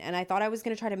Queen, and I thought I was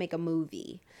going to try to make a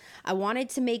movie. I wanted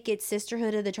to make it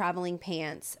Sisterhood of the Traveling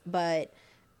Pants, but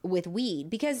with weed,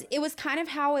 because it was kind of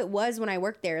how it was when I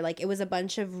worked there. Like, it was a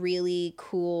bunch of really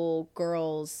cool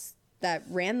girls that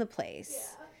ran the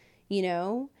place, you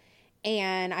know?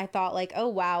 And I thought like, oh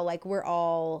wow, like we're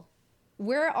all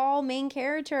main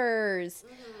characters.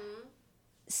 Mm-hmm.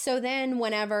 So then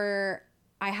whenever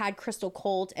I had Crystal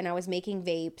Colt and I was making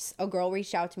vapes, a girl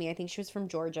reached out to me. I think she was from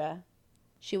Georgia.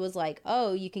 She was like,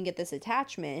 oh, you can get this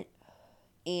attachment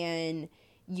and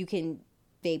you can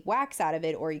vape wax out of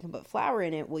it, or you can put flour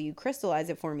in it. Will you crystallize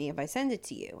it for me if I send it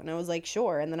to you? And I was like,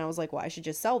 sure. And then I was like, well, I should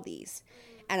just sell these.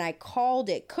 And I called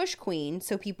it Kush Queen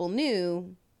so people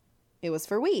knew it was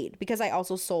for weed, because I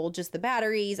also sold just the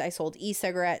batteries. I sold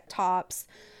e-cigarette tops.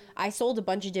 I sold a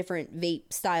bunch of different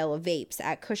vape style of vapes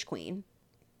at Kush Queen.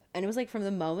 And it was like from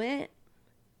the moment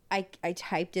I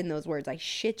typed in those words, I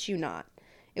shit you not.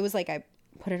 It was like I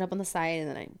put it up on the side and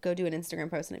then I go do an Instagram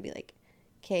post and I'd be like,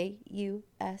 KUSHQUEEN.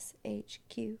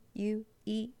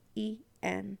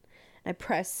 And I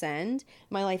press send.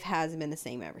 My life has been the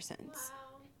same ever since.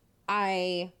 Wow.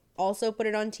 I also put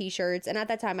it on t-shirts, and at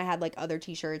that time I had like other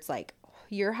t-shirts like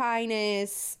Your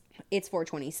Highness, It's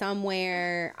 420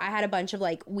 Somewhere. I had a bunch of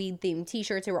like weed themed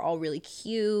t-shirts. They were all really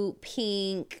cute,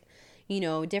 pink, you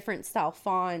know, different style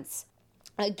fonts.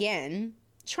 Again,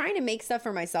 trying to make stuff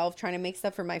for myself, trying to make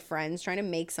stuff for my friends, trying to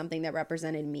make something that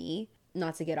represented me.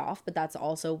 Not to get off, but that's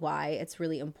also why it's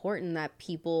really important that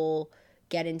people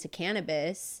get into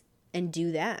cannabis and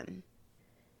do them.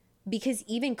 Because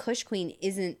even Kush Queen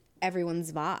isn't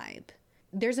everyone's vibe.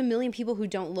 There's a million people who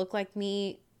don't look like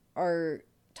me or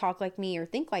talk like me or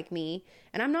think like me,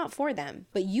 and I'm not for them.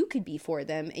 But you could be for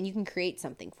them, and you can create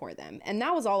something for them. And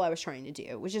that was all I was trying to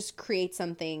do, was just create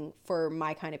something for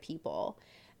my kind of people.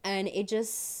 And it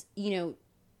just, you know,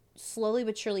 slowly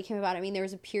but surely came about. I mean, there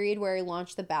was a period where I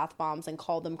launched the bath bombs and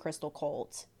called them Crystal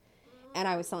Colt. And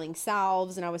I was selling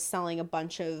salves, and I was selling a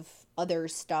bunch of other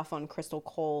stuff on Crystal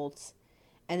Colt.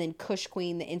 And then Kush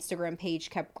Queen, the Instagram page,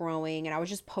 kept growing, and I was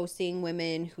just posting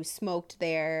women who smoked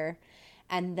there.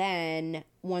 And then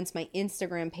once my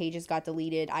Instagram pages got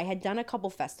deleted, I had done a couple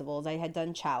festivals. I had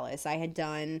done Chalice. I had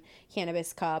done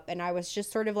Cannabis Cup. And I was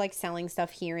just sort of like selling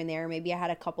stuff here and there. Maybe I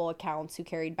had a couple accounts who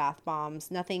carried bath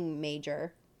bombs. Nothing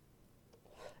major.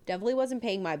 Definitely wasn't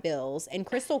paying my bills. And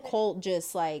Crystal Cult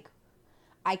just like,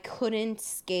 I couldn't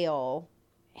scale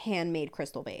handmade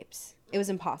crystal vapes. It was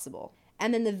impossible.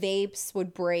 And then the vapes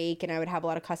would break and I would have a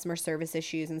lot of customer service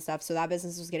issues and stuff. So that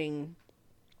business was getting...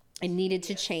 I needed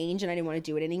to change and I didn't want to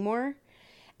do it anymore.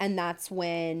 And that's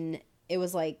when it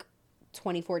was like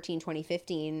 2014,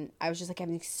 2015. I was just like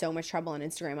having so much trouble on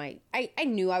Instagram. I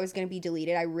knew I was going to be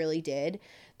deleted. I really did.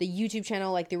 The YouTube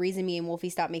channel, like the reason me and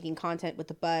Wolfie stopped making content with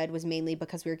the bud was mainly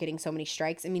because we were getting so many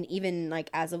strikes. I mean, even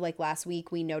like as of like last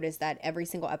week, we noticed that every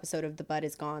single episode of the bud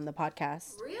is gone, the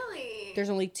podcast. Really? There's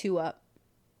only 2 up.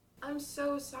 I'm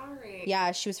so sorry.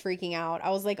 Yeah, she was freaking out. I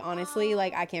was like, honestly,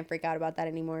 like I can't freak out about that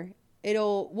anymore.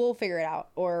 We'll figure it out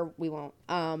or we won't.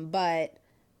 But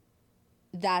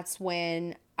that's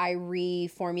when I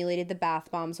reformulated the bath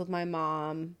bombs with my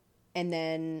mom. And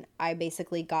then I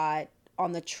basically got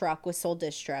on the truck with Soul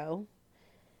Distro.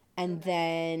 And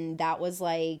then that was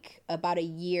like about a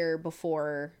year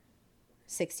before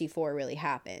 64 really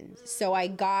happened. So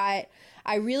I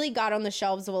really got on the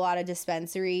shelves of a lot of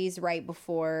dispensaries right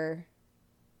before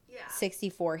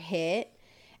 64 hit.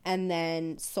 And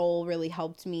then Soul really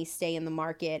helped me stay in the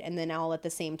market. And then all at the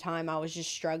same time, I was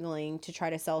just struggling to try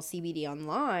to sell CBD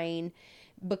online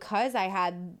because I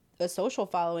had a social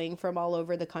following from all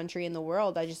over the country and the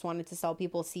world. I just wanted to sell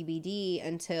people CBD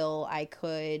until I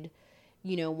could,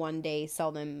 one day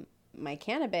sell them my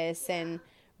cannabis. And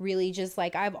really just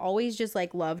like, I've always just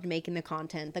like loved making the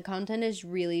content. The content is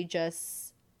really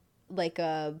just like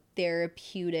a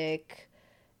therapeutic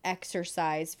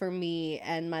exercise for me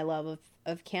and my love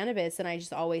of cannabis. And I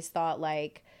just always thought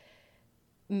like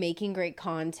making great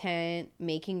content,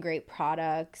 making great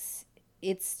products,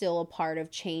 it's still a part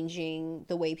of changing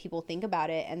the way people think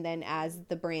about it. And then as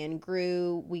the brand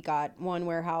grew, we got 1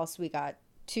 warehouse, we got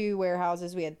 2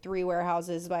 warehouses, we had 3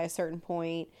 warehouses by a certain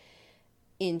point.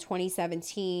 In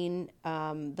 2017,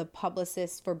 the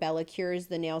publicist for Bella Cures,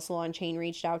 the nail salon chain,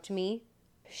 reached out to me.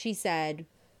 She said,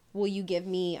 will you give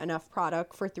me enough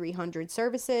product for 300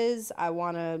 services? I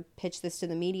want to pitch this to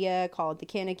the media, call it the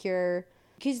Canicure.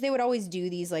 Because they would always do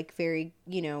these like very,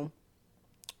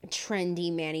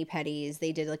 trendy mani-pedis.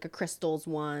 They did like a crystals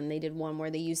one. They did one where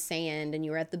they used sand and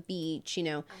you were at the beach,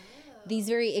 These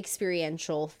very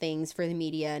experiential things for the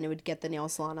media, and it would get the nail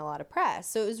salon a lot of press.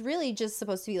 So it was really just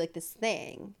supposed to be like this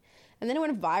thing. And then it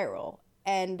went viral.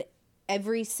 And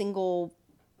every single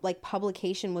like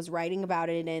publication was writing about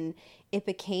it, and it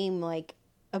became like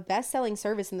a best-selling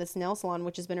service in this nail salon,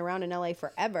 which has been around in LA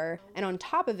forever. And on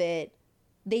top of it,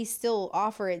 they still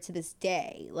offer it to this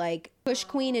day. Like Kush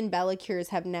Queen and Bella Cures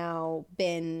have now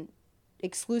been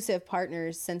exclusive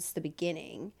partners since the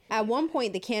beginning. At one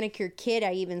point, the Canicure kit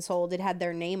I even sold, it had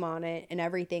their name on it and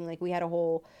everything. Like we had a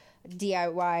whole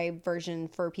DIY version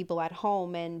for people at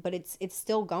home, but it's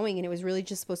still going, and it was really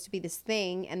just supposed to be this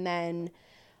thing. And then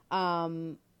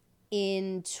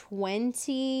in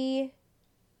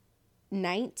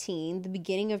 2019, the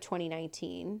beginning of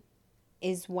 2019,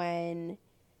 is when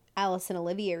Alice and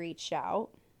Olivia reached out.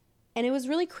 And it was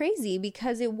really crazy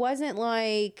because it wasn't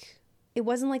like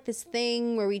this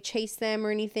thing where we chased them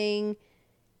or anything.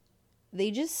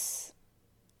 They just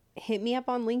hit me up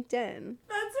on LinkedIn.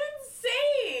 That's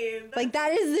insane. Like,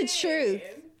 that is the truth.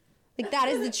 Like, that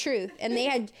is the truth.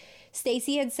 And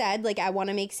Stacy had said, like, I want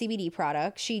to make CBD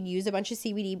products. She'd used a bunch of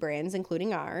CBD brands,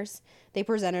 including ours. They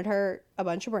presented her a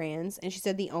bunch of brands, and she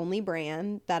said the only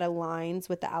brand that aligns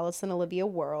with the Alice and Olivia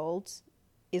world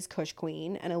is Kush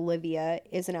Queen, and Olivia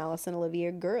is an Alice and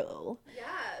Olivia girl. Yes.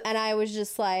 And I was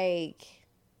just like,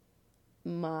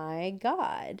 my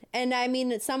God. And I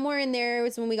mean, somewhere in there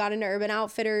was when we got into Urban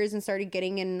Outfitters and started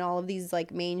getting in all of these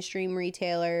like mainstream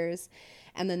retailers.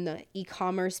 And then the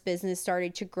e-commerce business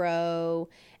started to grow.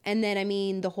 And then, I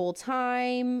mean, the whole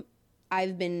time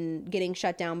I've been getting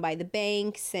shut down by the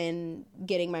banks and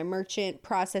getting my merchant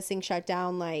processing shut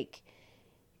down. Like,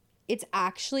 it's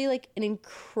actually like an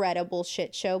incredible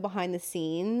shit show behind the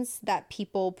scenes that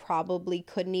people probably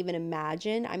couldn't even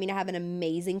imagine. I mean, I have an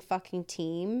amazing fucking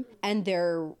team, and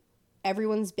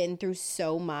everyone's been through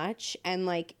so much. And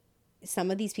like,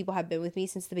 some of these people have been with me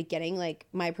since the beginning. Like,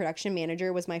 my production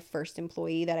manager was my first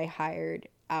employee that I hired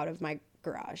out of my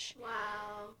garage. Wow.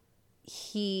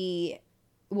 He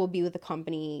will be with the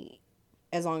company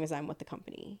as long as I'm with the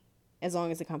company, as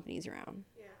long as the company's around.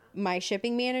 Yeah. My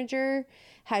shipping manager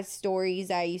has stories.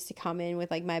 I used to come in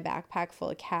with like my backpack full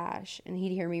of cash, and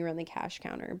he'd hear me run the cash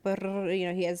counter. But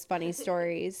he has funny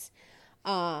stories.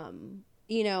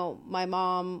 You know, my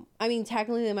mom, I mean,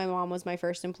 technically my mom was my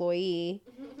first employee.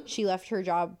 She left her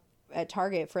job at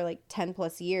Target for like 10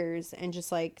 plus years and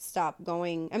just like stopped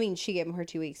going. I mean, she gave him her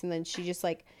 2 weeks and then she just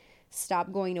like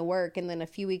stopped going to work. And then a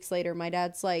few weeks later, my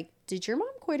dad's like, did your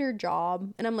mom quit her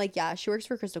job? And I'm like, yeah, she works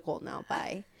for Crystal Colt now.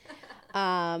 Bye.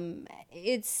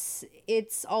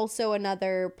 It's also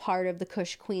another part of the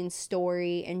Kush Queen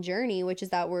story and journey, which is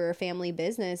that we're a family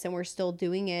business and we're still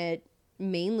doing it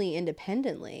mainly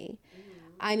independently.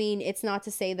 I mean, it's not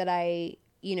to say that I,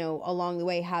 you know, along the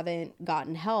way haven't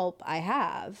gotten help. I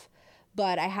have,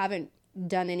 but I haven't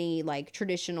done any like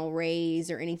traditional raise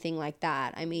or anything like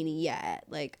that. I mean, yet,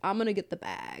 like I'm going to get the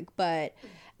bag, but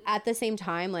at the same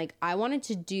time, like I wanted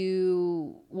to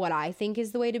do what I think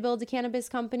is the way to build a cannabis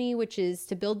company, which is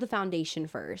to build the foundation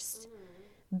first,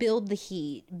 build the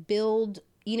heat, build,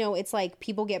 you know, it's like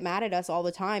people get mad at us all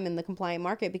the time in the compliant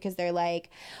market because they're like,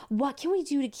 what can we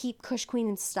do to keep Kush Queen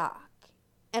in stock?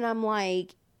 And I'm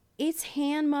like, it's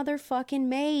hand motherfucking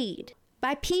made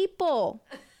by people.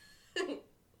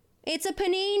 It's a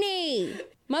panini.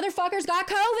 Motherfuckers got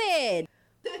COVID.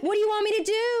 What do you want me to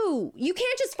do? You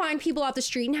can't just find people off the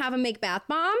street and have them make bath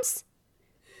bombs.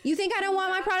 You think I don't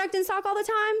want my product in stock all the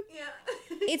time? Yeah.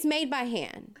 It's made by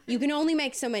hand. You can only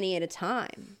make so many at a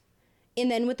time. And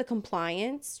then with the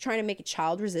compliance, trying to make it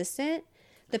child resistant,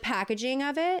 the packaging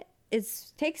of it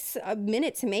takes a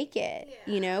minute to make it,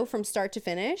 you know, from start to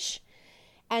finish.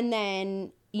 And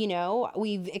then, you know,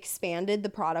 we've expanded the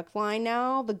product line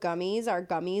now. The gummies, our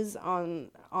gummies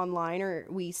online, or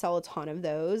we sell a ton of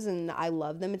those, and I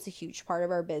love them. It's a huge part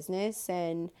of our business,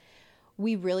 and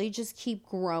we really just keep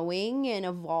growing and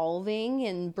evolving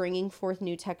and bringing forth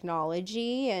new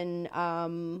technology, and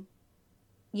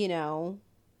you know,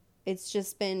 it's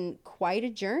just been quite a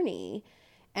journey.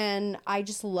 And I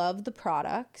just love the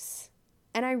products,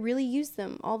 and I really use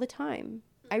them all the time.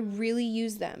 I really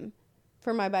use them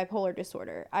for my bipolar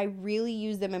disorder. I really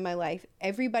use them in my life.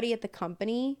 Everybody at the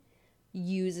company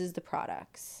uses the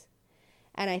products,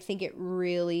 and I think it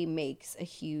really makes a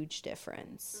huge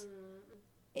difference.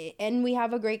 And we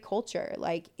have a great culture.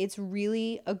 Like, it's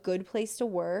really a good place to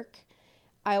work.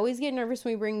 I always get nervous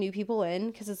when we bring new people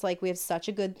in because it's like we have such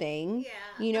a good thing.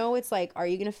 Yeah. You know, it's like, are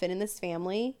you going to fit in this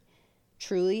family?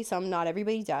 Truly, not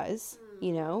everybody does.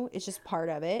 You know, it's just part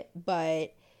of it.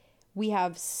 But we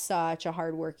have such a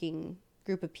hardworking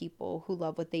group of people who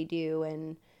love what they do,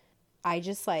 and I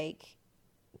just like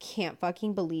can't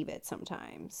fucking believe it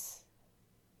sometimes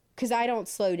because I don't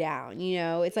slow down, you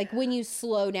know. It's like when you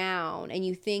slow down and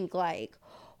you think like,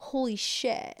 holy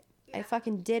shit, I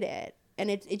fucking did it, and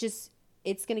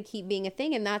it's gonna keep being a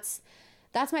thing. And that's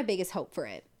my biggest hope for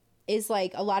it, is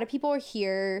like a lot of people are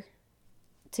here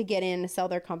to get in, sell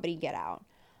their company, get out.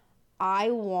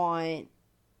 I want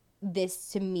this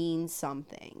to mean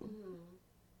something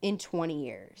in 20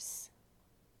 years.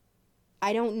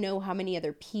 I don't know how many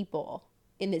other people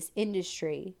in this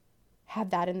industry have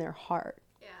that in their heart.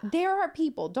 Yeah. There are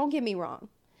people, don't get me wrong,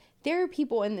 there are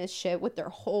people in this shit with their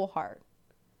whole heart.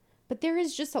 But there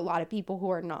is just a lot of people who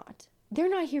are not. They're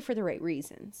not here for the right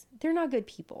reasons. They're not good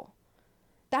people.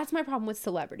 That's my problem with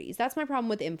celebrities. That's my problem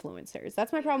with influencers.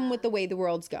 That's my problem with the way the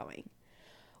world's going.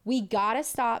 We gotta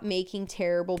stop making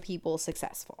terrible people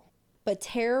successful. But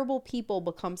terrible people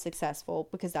become successful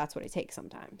because that's what it takes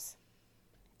sometimes.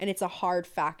 And it's a hard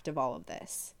fact of all of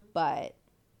this. But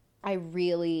I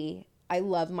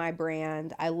love my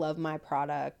brand. I love my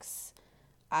products.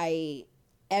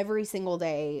 Every single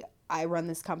day I run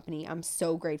this company, I'm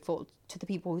so grateful to the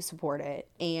people who support it.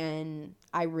 And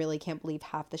I really can't believe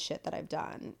half the shit that I've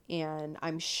done. And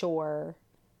I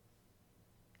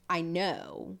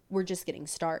know we're just getting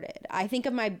started. I think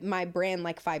of my brand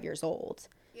like 5 years old.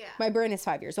 Yeah. My brand is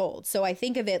 5 years old. So I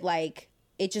think of it like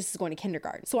it just is going to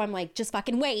kindergarten. So I'm like, just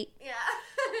fucking wait. Yeah.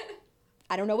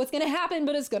 I don't know what's going to happen,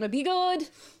 but it's going to be good.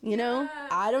 You know?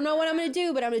 I don't know what I'm going to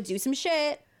do, but I'm going to do some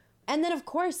shit. And then, of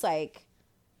course, like,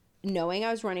 knowing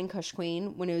I was running Kush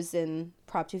Queen when it was in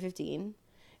Prop 215,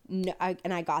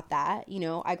 and I got that, you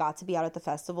know, I got to be out at the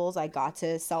festivals. I got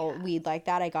to sell weed like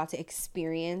that. I got to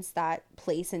experience that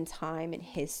place and time and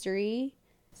history.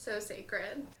 So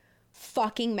sacred.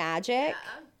 Fucking magic. Yeah.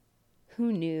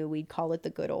 Who knew we'd call it the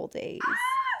good old days?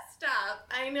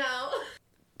 Stop. I know.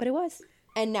 But it was.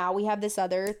 And now we have this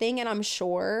other thing, and I'm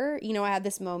sure, you know, I had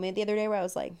this moment the other day where I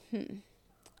was like,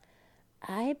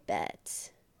 I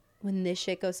bet when this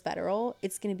shit goes federal,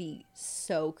 it's going to be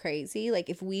so crazy. Like,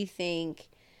 if we think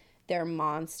they're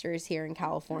monsters here in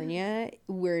California,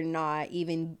 we're not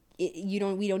even, we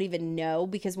don't even know,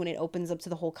 because when it opens up to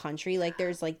the whole country, like,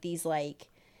 there's like these like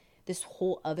this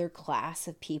whole other class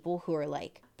of people who are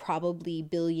like probably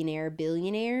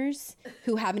billionaires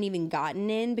who haven't even gotten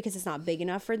in because it's not big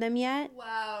enough for them yet.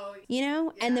 Wow. You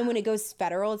know? Yeah. And then when it goes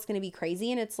federal, it's going to be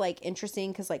crazy. And it's like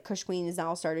interesting because like Kush Queen has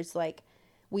now started to like,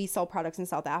 we sell products in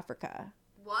South Africa.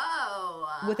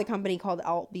 Whoa. With a company called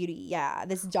Alt Beauty. Yeah.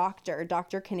 This doctor,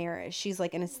 Dr. Canaris, she's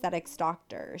like an aesthetics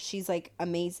doctor. She's like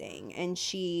amazing. And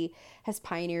she has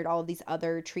pioneered all of these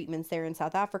other treatments there in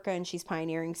South Africa. And she's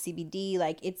pioneering CBD.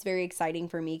 Like, it's very exciting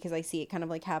for me because I see it kind of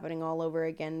like happening all over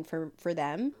again for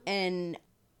them. And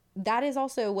that is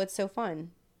also what's so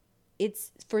fun.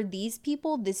 It's for these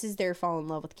people, this is their fall in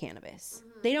love with cannabis.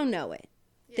 Mm-hmm. They don't know it.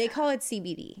 Yeah. They call it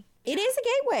CBD. It is a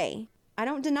gateway. I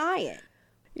don't deny it.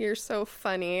 You're so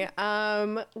funny.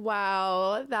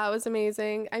 Wow, that was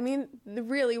amazing. I mean,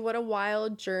 really, what a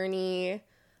wild journey.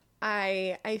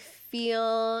 I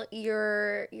feel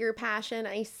your passion.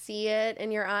 I see it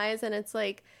in your eyes, and it's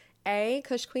like,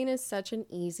 Kush Queen is such an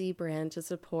easy brand to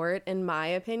support, in my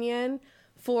opinion,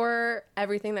 for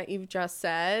everything that you've just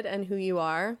said and who you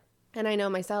are. And I know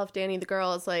myself, Danny the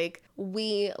girl, is like,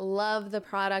 we love the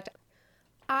product.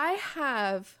 I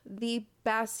have the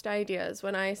best ideas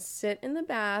when I sit in the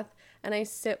bath and I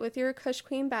sit with your Kush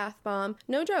Queen bath bomb.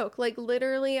 No joke. Like,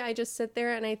 literally, I just sit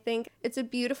there and I think it's a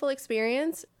beautiful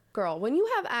experience. Girl, when you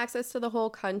have access to the whole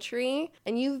country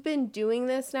and you've been doing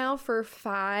this now for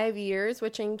 5 years,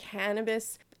 which in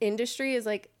cannabis industry is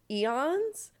like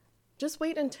eons, just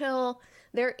wait until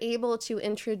they're able to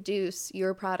introduce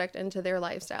your product into their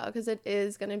lifestyle, because it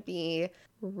is going to be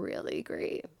really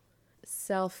great.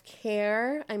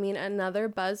 Self-care, I mean, another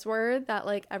buzzword that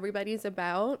like everybody's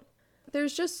about.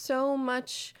 There's just so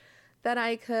much that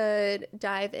I could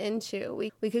dive into.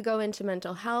 We could go into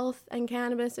mental health and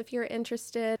cannabis if you're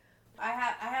interested. I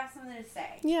have something to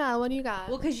say. Yeah, what do you got?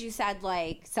 Well, because you said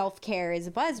like self-care is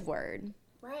a buzzword.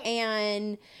 Right.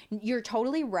 And you're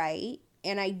totally right.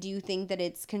 And I do think that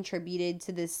it's contributed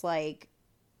to this like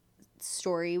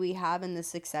story we have and the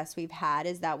success we've had,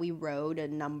 is that we rode a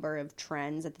number of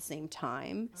trends at the same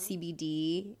time,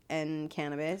 CBD and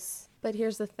cannabis. But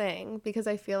here's the thing, because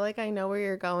I feel like I know where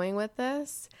you're going with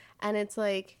this, and it's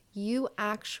like you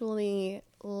actually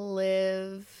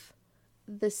live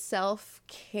the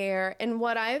self-care. And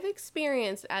what I've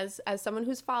experienced as someone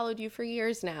who's followed you for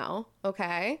years now,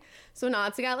 okay? So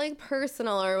not to get like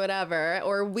personal or whatever,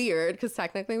 or weird, because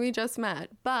technically we just met,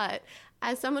 but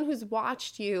as someone who's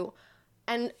watched you,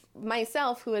 and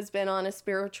myself who has been on a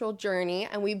spiritual journey,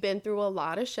 and we've been through a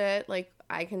lot of shit, like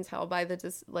I can tell by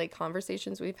the like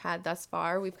conversations we've had thus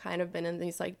far, we've kind of been in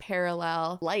these like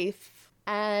parallel life.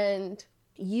 And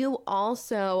you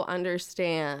also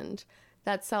understand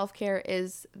that self-care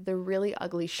is the really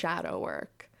ugly shadow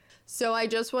work. So I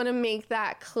just want to make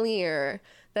that clear,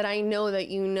 that I know that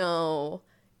you know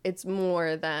it's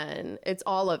more than, it's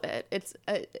all of it.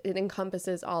 It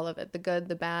encompasses all of it, the good,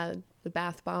 the bad, the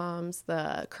bath bombs,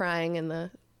 the crying in the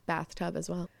bathtub as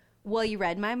well. Well, you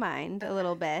read my mind a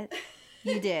little bit.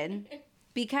 You did.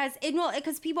 Because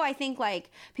people, I think,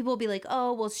 like, people will be like,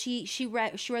 oh, well, she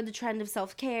read the trend of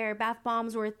self-care, bath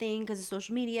bombs were a thing because of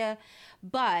social media.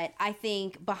 But I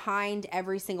think behind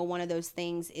every single one of those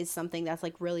things is something that's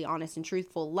like really honest and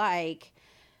truthful. Like,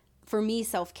 for me,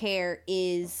 self-care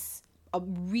is a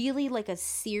really like a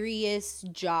serious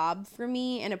job for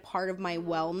me, and a part of my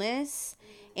wellness,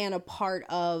 and a part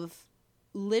of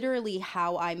literally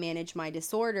how I manage my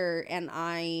disorder and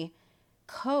I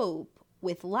cope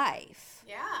with life.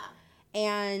 Yeah.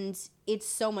 And it's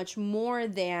so much more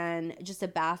than just a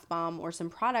bath bomb or some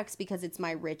products, because it's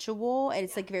my ritual and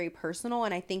it's like very personal.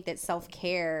 And I think that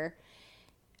self-care,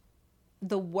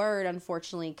 the word,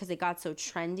 unfortunately, because it got so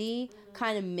trendy,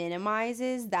 kind of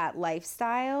minimizes that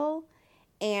lifestyle.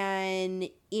 And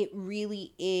it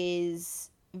really is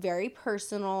very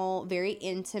personal, very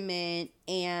intimate,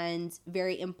 and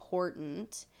very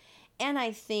important. And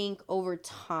I think over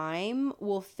time,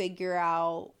 we'll figure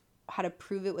out how to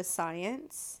prove it with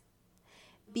science,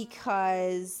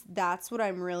 because that's what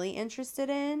I'm really interested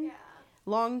in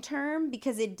long term,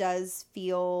 because it does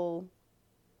feel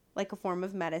like a form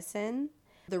of medicine.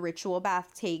 The ritual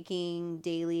bath taking,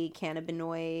 daily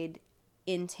cannabinoid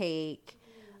intake,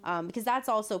 because that's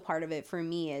also part of it for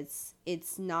me.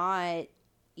 It's not,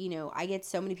 I get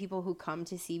so many people who come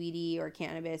to CBD or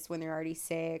cannabis when they're already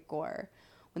sick, or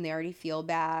when they already feel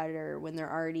bad, or when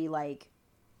they're already like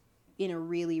in a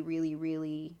really, really,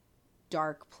 really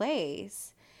dark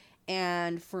place.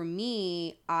 And for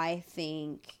me, I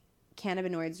think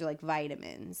cannabinoids are like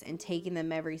vitamins, and taking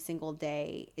them every single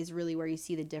day is really where you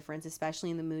see the difference,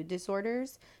 especially in the mood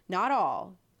disorders. Not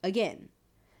all. Again,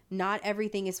 not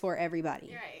everything is for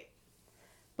everybody. Right.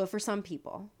 But for some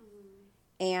people. Mm-hmm.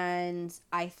 And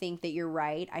I think that you're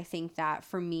right. I think that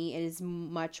for me, it is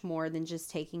much more than just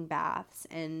taking baths.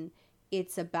 And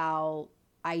it's about,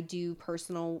 I do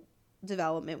personal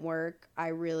development work.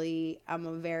 I'm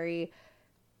a very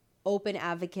open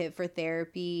advocate for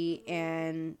therapy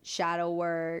and shadow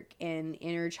work and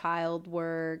inner child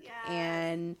work. Yes.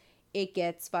 And it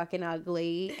gets fucking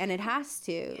ugly. And it has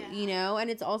to, Yeah. you know?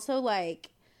 And it's also like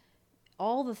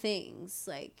all the things,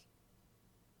 like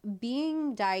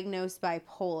being diagnosed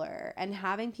bipolar and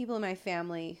having people in my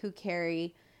family who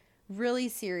carry really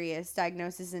serious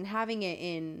diagnosis and having it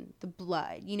in the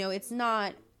blood. You know,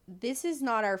 this is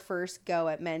not our first go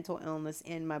at mental illness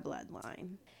in my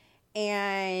bloodline.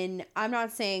 And I'm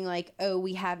not saying like, oh,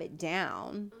 we have it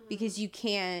down, because you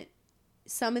can't,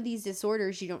 some of these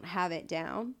disorders, you don't have it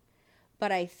down.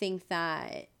 But I think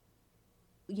that,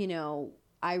 you know,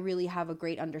 I really have a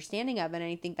great understanding of it. And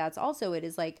I think that's also it,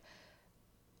 is like,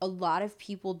 a lot of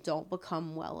people don't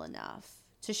become well enough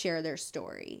to share their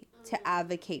story, to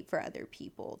advocate for other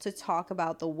people, to talk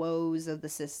about the woes of the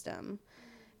system,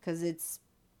 because it's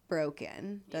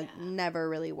broken. That never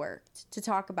really worked. To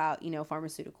talk about, you know,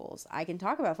 pharmaceuticals. I can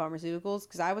talk about pharmaceuticals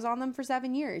because I was on them for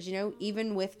 7 years, you know,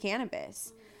 even with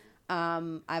cannabis.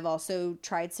 I've also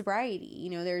tried sobriety. You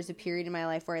know, there's a period in my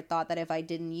life where I thought that if I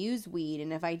didn't use weed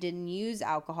and if I didn't use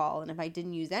alcohol and if I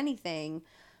didn't use anything,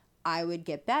 I would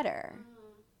get better.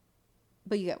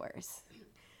 But you get worse.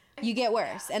 You get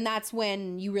worse. And that's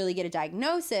when you really get a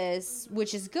diagnosis,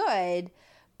 which is good.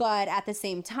 But at the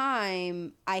same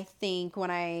time, I think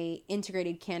when I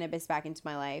integrated cannabis back into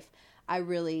my life, I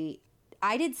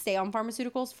did stay on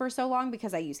pharmaceuticals for so long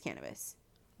because I used cannabis.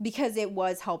 Because it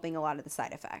was helping a lot of the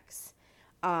side effects.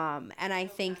 And I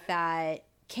think that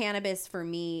cannabis for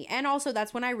me, and also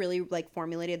that's when I really like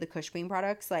formulated the Kush Queen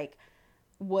products, like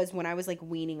was when I was like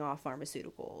weaning off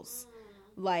pharmaceuticals.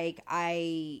 Like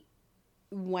I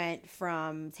went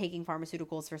from taking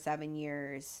pharmaceuticals for 7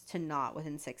 years to not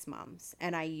within 6 months.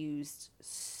 And I used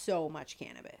so much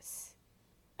cannabis.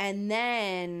 And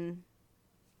then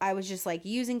I was just like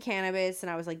using cannabis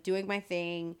and I was like doing my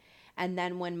thing. And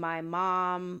then when my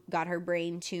mom got her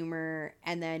brain tumor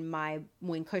and then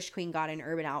when Kush Queen got in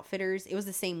Urban Outfitters, it was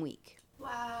the same week.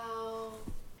 Wow.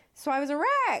 So I was a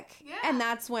wreck. Yeah. And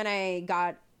that's when I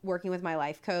got working with my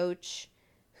life coach,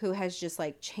 who has just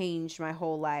like changed my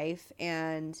whole life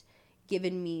and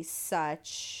given me so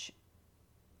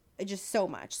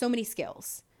many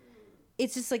skills.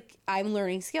 It's just like I'm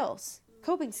learning skills,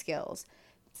 coping skills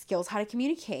how to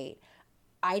communicate.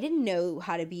 I didn't know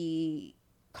how to be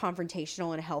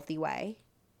confrontational in a healthy way.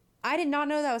 I did not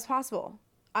know that was possible.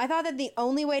 I thought that the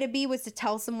only way to be was to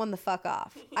tell someone the fuck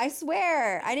off. I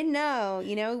swear, I didn't know.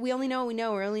 You know, we only know what we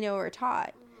know. We only know what we're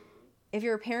taught. If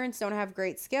your parents don't have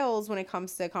great skills when it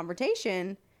comes to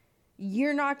confrontation,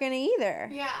 you're not going to either.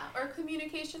 Yeah, or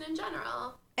communication in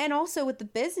general. And also with the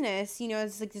business, you know,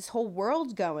 it's like this whole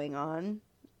world going on.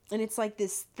 And it's like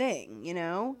this thing, you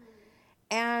know?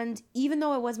 And even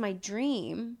though it was my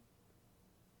dream,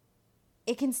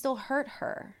 it can still hurt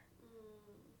her.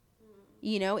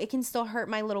 You know, it can still hurt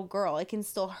my little girl. It can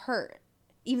still hurt.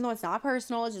 Even though it's not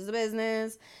personal, it's just a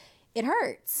business. It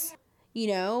hurts. You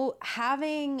know,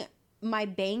 having my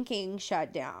banking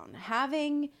shut down,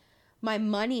 having my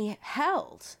money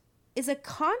held is a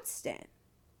constant.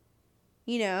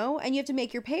 You know, and you have to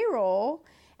make your payroll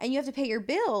and you have to pay your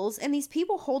bills, and these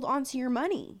people hold on to your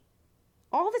money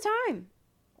all the time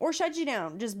or shut you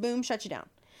down. Just boom, shut you down.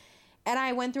 And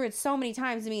I went through it so many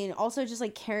times. I mean, also just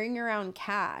like carrying around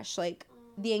cash, like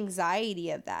the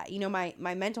anxiety of that. You know, my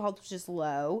mental health was just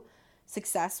low.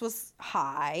 Success was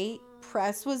high.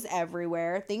 Press was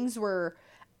everywhere. Things were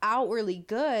outwardly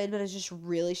good, but I was just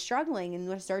really struggling. And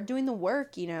when I started doing the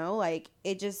work, you know, like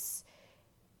it just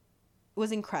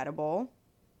was incredible.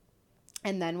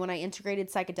 And then when I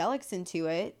integrated psychedelics into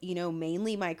it, you know,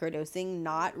 mainly microdosing,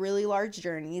 not really large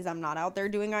journeys. I'm not out there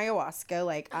doing ayahuasca.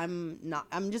 Like I'm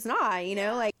just not, you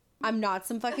know, like I'm not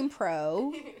some fucking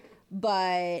pro,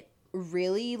 but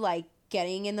really like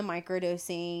getting in the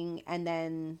microdosing and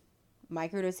then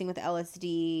microdosing with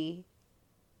LSD,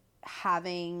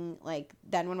 having like,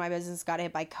 then when my business got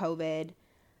hit by COVID,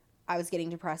 I was getting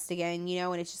depressed again, you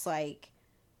know, and it's just like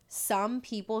some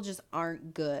people just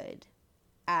aren't good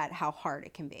at how hard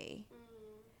it can be.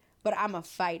 But I'm a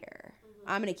fighter.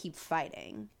 I'm going to keep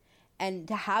fighting. And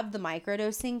to have the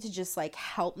microdosing to just like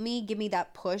help me, give me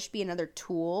that push, be another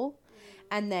tool.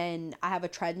 And then I have a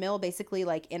treadmill basically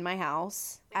like in my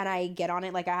house, and I get on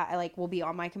it. Like I like will be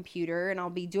on my computer and I'll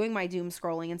be doing my doom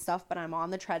scrolling and stuff, but I'm on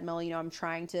the treadmill. You know, I'm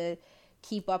trying to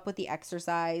keep up with the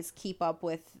exercise, keep up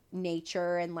with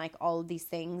nature and like all of these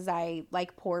things. I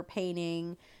like pour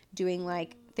painting, doing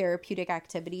like therapeutic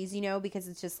activities, you know, because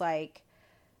it's just like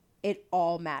it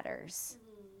all matters.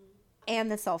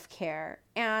 And the self-care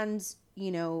and,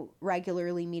 you know,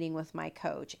 regularly meeting with my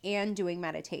coach and doing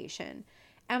meditation.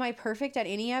 Am I perfect at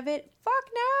any of it? Fuck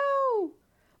no.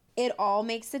 It all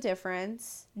makes a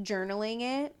difference. Journaling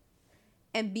it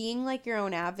and being like your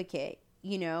own advocate,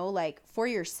 you know, like for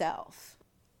yourself.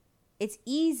 It's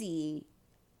easy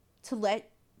to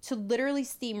literally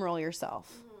steamroll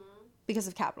yourself because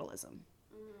of capitalism,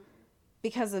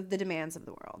 because of the demands of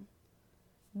the world,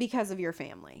 because of your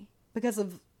family,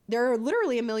 there are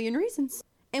literally a million reasons.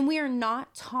 And we are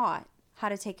not taught how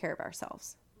to take care of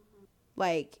ourselves.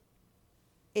 Like,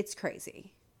 it's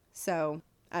crazy. So,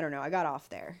 I don't know. I got off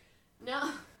there.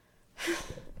 No.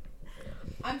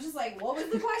 I'm just like, what was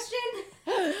the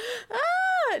question?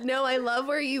 No, I love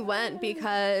where you went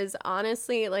because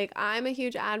honestly, like, I'm a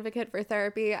huge advocate for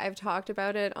therapy. I've talked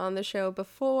about it on the show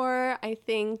before. I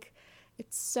think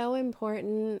it's so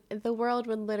important. The world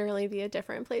would literally be a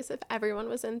different place if everyone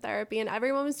was in therapy and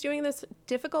everyone was doing this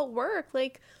difficult work.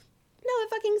 Like, no, it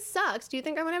fucking sucks. Do you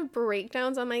think I'm going to have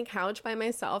breakdowns on my couch by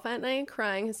myself at night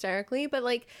crying hysterically? But,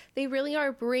 like, they really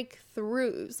are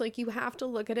breakthroughs. Like, you have to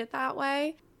look at it that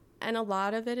way. And a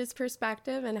lot of it is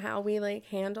perspective and how we, like,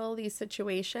 handle these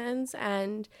situations.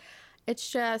 And it's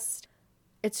just,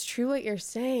 it's true what you're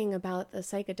saying about the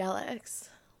psychedelics.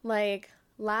 Like,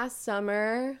 last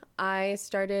summer, I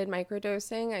started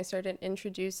microdosing. I started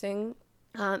introducing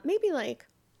maybe like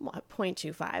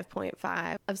 0.25,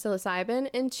 0.5 of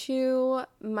psilocybin into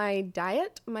my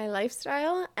diet, my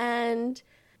lifestyle, and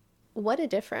what a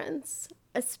difference.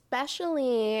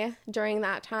 Especially during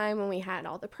that time when we had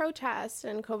all the protests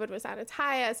and COVID was at its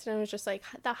highest and it was just like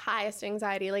the highest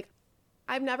anxiety. Like,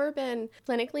 I've never been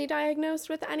clinically diagnosed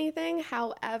with anything.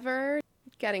 However,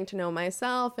 getting to know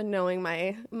myself and knowing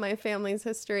my family's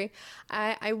history,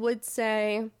 I would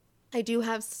say I do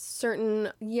have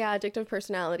certain, addictive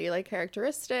personality like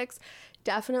characteristics,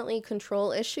 definitely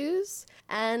control issues,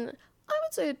 and I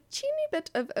would say a teeny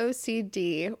bit of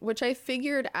OCD, which I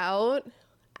figured out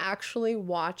actually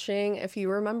watching, if you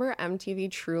remember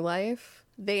MTV True Life.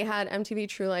 They had MTV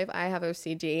True Life, I Have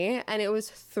OCD, and it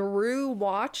was through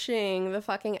watching the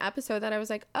fucking episode that I was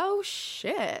like, oh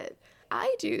shit,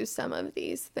 I do some of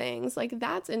these things. Like,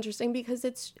 that's interesting because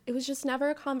it was just never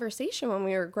a conversation when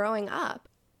we were growing up.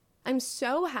 I'm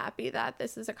so happy that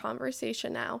this is a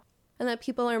conversation now and that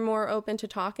people are more open to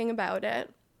talking about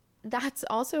it. That's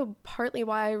also partly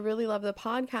why I really love the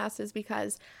podcast, is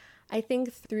because I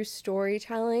think through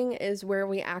storytelling is where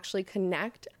we actually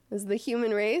connect as the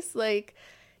human race. Like,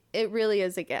 it really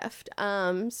is a gift.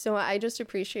 So I just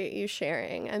appreciate you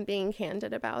sharing and being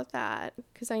candid about that,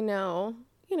 because I know,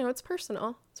 it's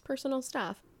personal. It's personal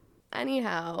stuff.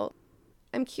 Anyhow,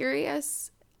 I'm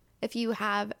curious if you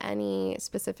have any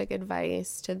specific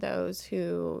advice to those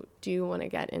who do want to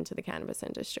get into the cannabis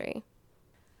industry.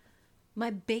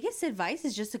 My biggest advice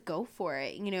is just to go for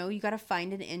it. You got to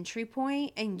find an entry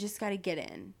point and you just got to get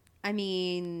in. I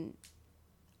mean,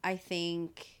 I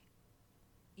think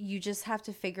you just have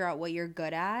to figure out what you're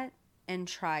good at and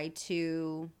try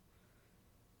to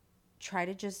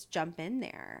just jump in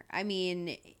there. I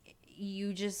mean,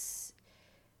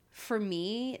 for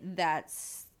me,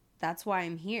 that's why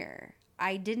I'm here.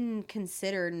 I didn't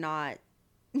consider not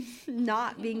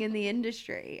being in the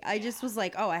industry. I just was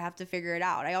like, oh, I have to figure it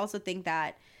out. I also think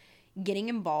that getting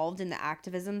involved in the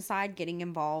activism side, getting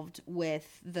involved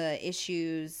with the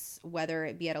issues, whether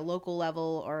it be at a local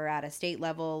level or at a state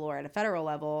level or at a federal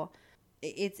level,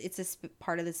 it's a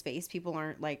part of the space people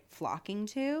aren't like flocking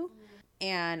to.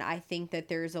 And I think that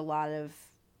there's a lot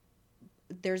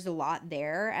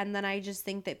there. And then I just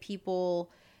think that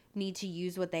people need to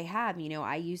use what they have.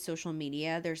 I use social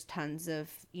media. There's tons of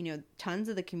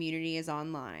the community is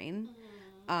online.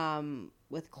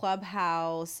 With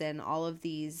Clubhouse and all of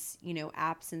these,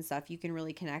 apps and stuff, you can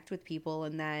really connect with people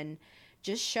and then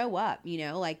just show up,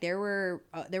 like there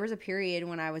was a period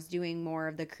when I was doing more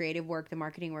of the creative work, the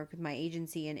marketing work with my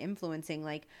agency and influencing.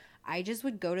 Like, I just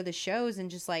would go to the shows and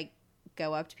just like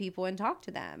go up to people and talk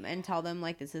to them and tell them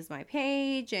like, this is my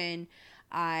page. And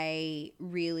I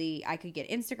could get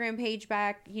Instagram page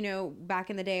back, back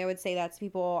in the day, I would say that to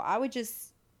people. I would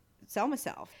just sell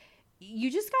myself.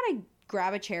 You just got to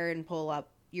grab a chair and pull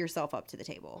yourself up to the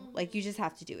table. Like, you just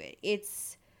have to do it.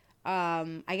 It's,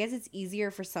 I guess it's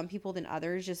easier for some people than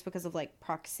others just because of like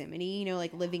proximity,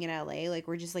 like living in LA, like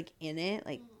we're just like in it.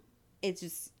 Like,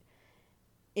 it's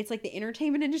like the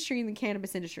entertainment industry and the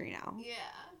cannabis industry now. Yeah.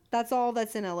 That's all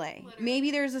that's in LA. Literally.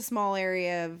 Maybe there's a small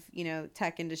area of,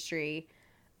 tech industry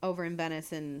over in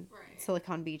Venice and right.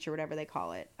 Silicon Beach or whatever they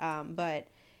call it. But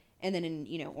And then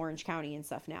in, Orange County and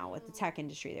stuff now with the tech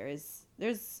industry,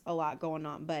 there's a lot going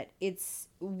on, but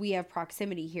we have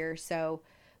proximity here. So,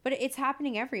 but it's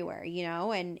happening everywhere,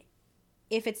 and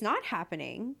if it's not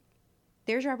happening,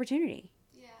 there's your opportunity.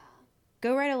 Yeah.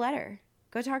 Go write a letter.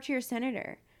 Go talk to your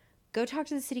senator. Go talk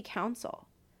to the city council.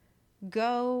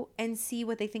 Go and see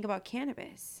what they think about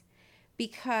cannabis.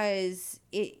 Because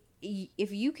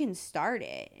if you can start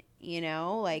it,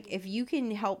 if you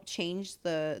can help change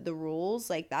the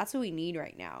rules, that's what we need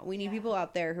right now. We need people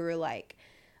out there who are like,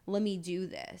 let me do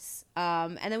this.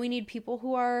 And then we need people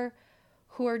who are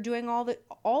doing all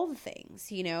the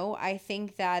things, I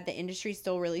think that the industry is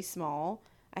still really small.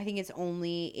 I think it's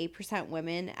only 8%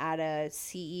 women at a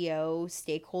CEO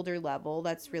stakeholder level.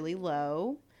 That's really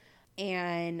low.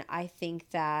 And I think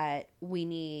that we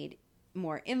need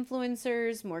more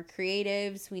influencers, more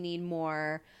creatives. We need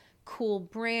more cool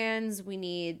brands. We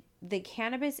need the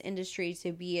cannabis industry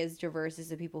to be as diverse as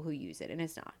the people who use it, and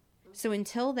it's not. So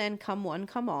until then, come one,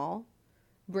 come all.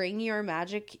 Bring your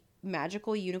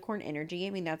magical unicorn energy. I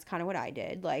mean, that's kind of what I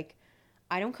did.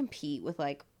 I don't compete with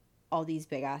all these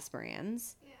big ass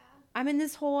brands. Yeah. I'm in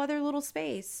this whole other little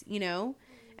space, And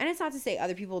it's not to say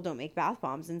other people don't make bath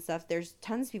bombs and stuff. There's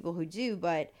tons of people who do,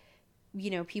 but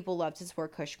people love to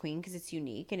support Kush Queen because it's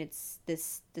unique and it's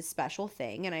this special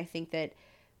thing. And I think that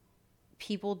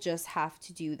people just have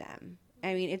to do them.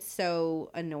 I mean, it's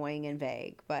so annoying and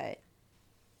vague, but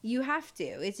you have to.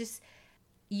 It's just,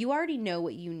 you already know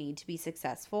what you need to be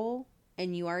successful,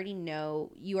 and you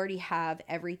already have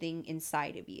everything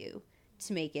inside of you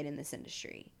to make it in this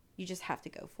industry. You just have to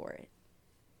go for it.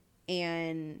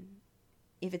 And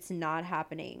if it's not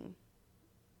happening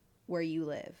where you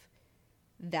live,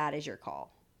 that is your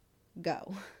call.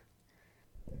 Go.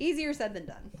 Easier said than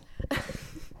done.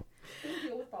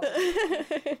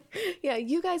 Yeah,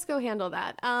 you guys go handle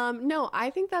that. No,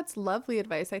 I think that's lovely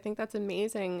advice. I think that's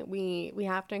amazing. We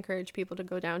have to encourage people to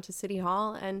go down to City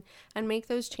Hall and make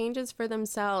those changes for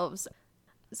themselves.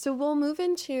 So we'll move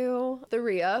into the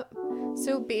re-up.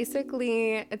 So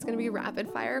basically, it's going to be rapid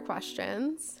fire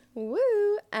questions. Woo!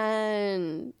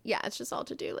 And yeah, it's just all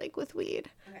to do with weed.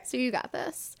 Okay. So you got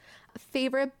this.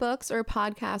 Favorite books or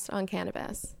podcasts on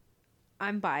cannabis?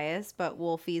 I'm biased, but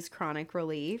Wolfie's Chronic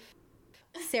Relief.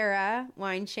 Sarah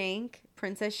Wineshank,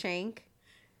 Princess Shank.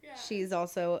 Yeah. She's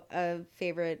also a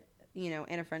favorite,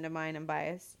 and a friend of mine. I'm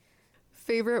biased.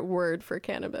 Favorite word for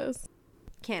cannabis?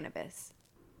 Cannabis.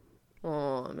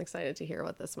 Oh, I'm excited to hear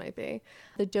what this might be.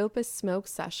 The dopest smoke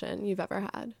session you've ever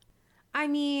had? I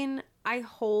mean, I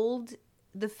hold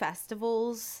the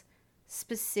festivals,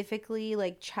 specifically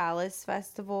Chalice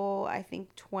Festival, I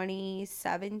think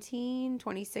 2017,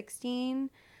 2016.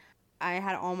 I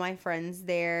had all my friends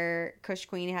there. Kush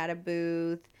Queen had a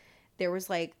booth. There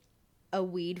was a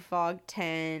weed fog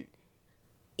tent.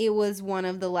 It was one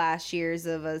of the last years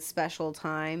of a special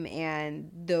time, and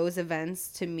those events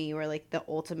to me were the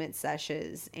ultimate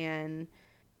sessions, and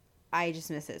I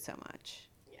just miss it so much.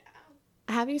 Yeah.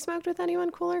 Have you smoked with anyone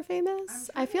cool or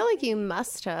famous? I feel like you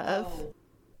must have. Oh,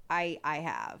 I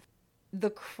have.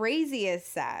 The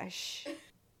craziest sesh,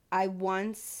 I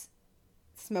once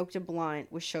smoked a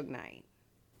blunt with Suge Knight.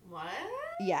 What?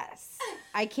 Yes.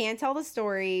 I can't tell the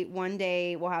story. One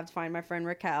day we'll have to find my friend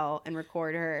Raquel and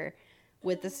record her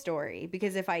with the story,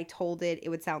 because if I told it, it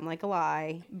would sound like a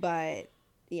lie. But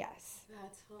yes,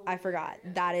 that's hilarious. I forgot.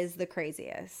 That is the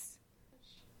craziest.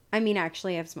 I mean,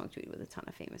 actually, I've smoked weed with a ton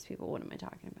of famous people. What am I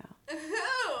talking about?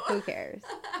 Who cares?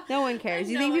 No one cares.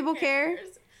 You think people care?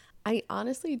 I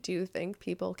honestly do think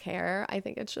people care. I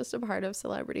think it's just a part of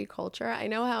celebrity culture. I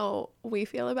know how we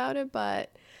feel about it,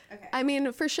 but okay. I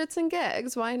mean, for shits and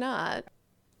gigs, why not?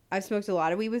 I've smoked a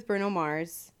lot of weed with Bruno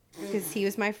Mars because he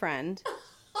was my friend.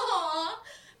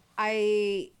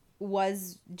 I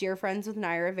was dear friends with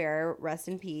Naya Rivera, rest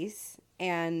in peace,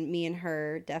 and me and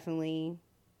her definitely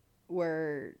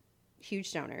were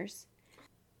huge stoners.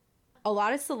 A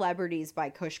lot of celebrities buy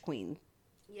Kush Queen.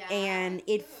 Yeah. And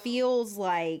it feels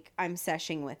like I'm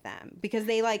seshing with them because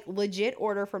they legit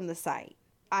order from the site.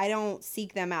 I don't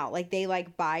seek them out. They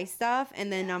buy stuff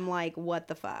and then I'm like, what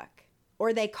the fuck?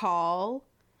 Or they call.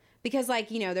 Because,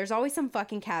 there's always some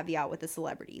fucking caveat with a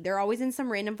celebrity. They're always in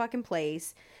some random fucking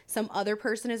place. Some other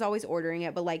person is always ordering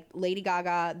it. But, Lady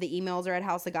Gaga, the emails are at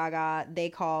House of Gaga.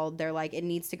 They called. They're like, it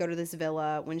needs to go to this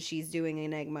villa when she's doing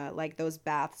Enigma. Those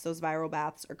baths, those viral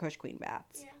baths are Kush Queen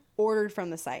baths. Yeah. Ordered from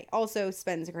the site. Also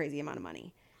spends a crazy amount of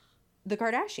money. The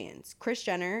Kardashians, Kris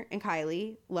Jenner and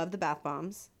Kylie, love the bath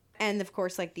bombs. And, of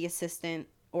course, the assistant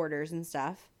orders and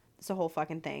stuff. It's a whole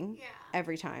fucking thing. Yeah.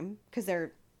 Every time. Because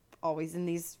they're always in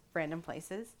these random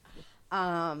places.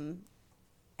 And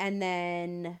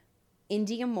then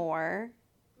India Moore.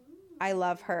 I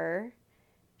love her.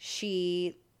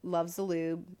 She loves the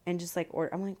lube and just like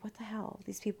order. I'm like, what the hell?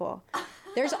 These people.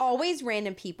 There's always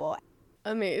random people.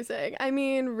 Amazing. I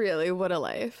mean, really, what a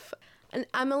life. And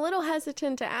I'm a little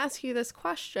hesitant to ask you this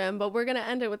question, but we're going to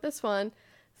end it with this one.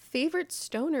 Favorite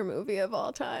stoner movie of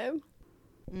all time?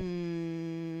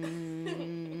 Favorite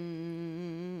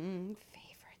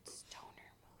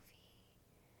stoner movie.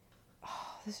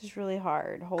 Oh, this is really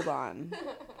hard. Hold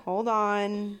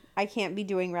on. I can't be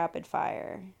doing rapid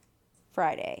fire.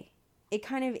 Friday. It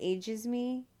kind of ages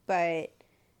me, but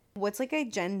what's like a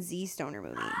Gen Z stoner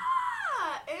movie?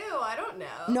 Ew, I don't know.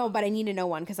 No, but I need to know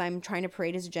one because I'm trying to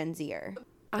parade as a Gen Zer.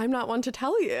 I'm not one to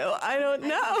tell you. I don't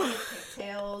know.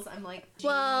 Pigtails. I'm like, jeans,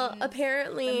 well,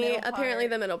 apparently the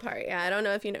the middle part. Yeah, I don't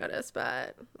know if you noticed,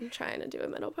 but I'm trying to do a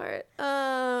middle part.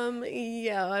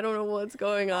 Yeah, I don't know what's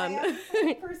going on.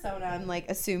 Persona. I'm like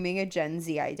assuming a Gen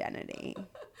Z identity.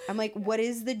 I'm like, what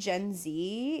is the Gen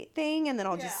Z thing? And then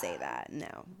I'll just say that.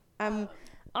 No,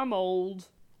 I'm old.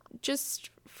 Just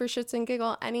for shits and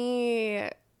giggle, any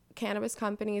cannabis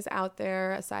companies out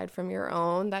there aside from your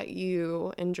own that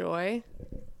you enjoy?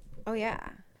 Oh yeah,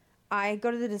 I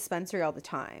go to the dispensary all the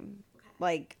time.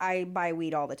 Like I buy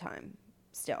weed all the time.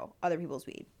 Still, other people's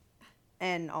weed.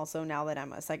 And also now that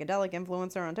I'm a psychedelic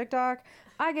influencer on TikTok,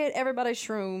 I get everybody's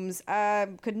shrooms. I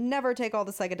could never take all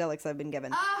the psychedelics I've been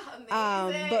given.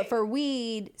 Amazing. But for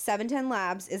weed, 710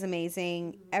 Labs is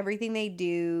amazing. Everything they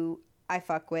do, I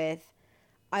fuck with.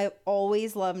 I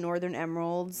always love Northern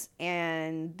Emeralds,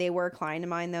 and they were a client of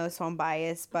mine though, so I'm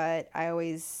biased, but I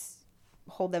always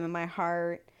hold them in my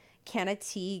heart.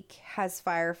 Canatique has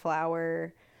Fire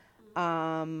Flower.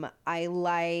 I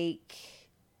like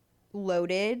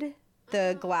Loaded.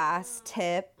 The glass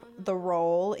tip, the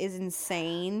roll is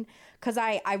insane. Cause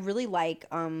I really like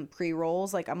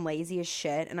pre-rolls. Like I'm lazy as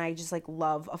shit and I just like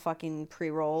love a fucking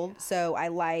pre-roll. So I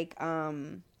like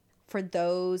for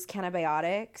those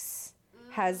Cannabiotics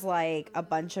has like a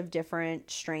bunch of different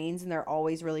strains and they're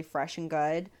always really fresh and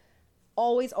good.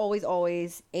 Always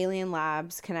Alien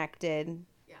Labs connected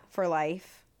for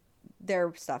life.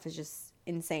 Their stuff is just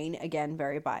insane. Again,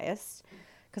 very biased.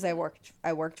 Because I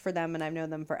worked for them and I've known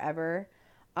them forever.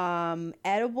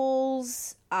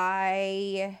 Edibles,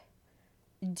 I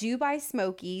do buy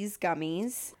Smokies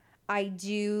gummies. I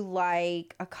do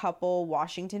like a couple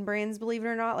Washington brands, believe it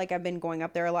or not. Like I've been going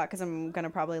up there a lot because I'm going to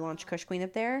probably launch Kush Queen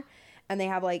up there. And they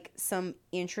have like some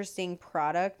interesting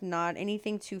product, not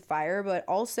anything too fire, but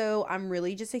also I'm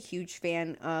really just a huge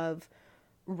fan of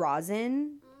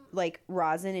rosin, like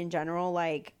rosin in general,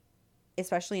 like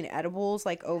especially in edibles,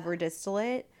 like over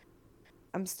distillate.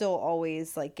 I'm still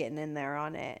always like getting in there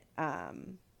on it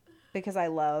because I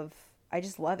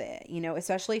just love it, you know,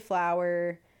 especially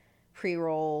flower,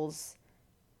 pre-rolls,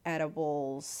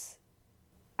 edibles.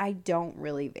 I don't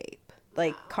really vape,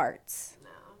 like carts. No.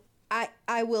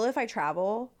 I will if I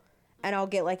travel and I'll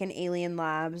get like an Alien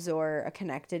Labs or a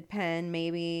Connected Pen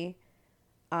maybe,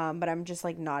 but I'm just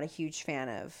like not a huge fan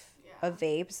of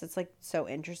vapes. It's like so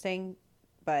interesting,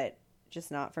 but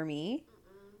just not for me.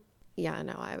 Yeah,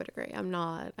 no, I would agree.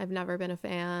 I've never been a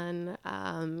fan.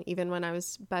 Even when I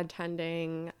was bud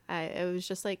tending, it was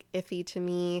just like iffy to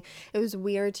me. It was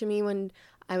weird to me when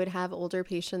I would have older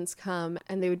patients come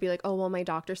and they would be like, oh, well, my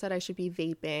doctor said I should be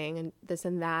vaping and this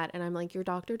and that. And I'm like, your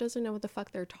doctor doesn't know what the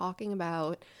fuck they're talking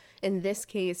about in this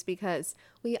case, because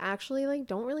we actually like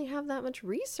don't really have that much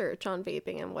research on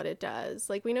vaping and what it does.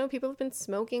 Like we know people have been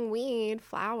smoking weed,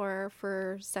 flower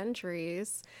for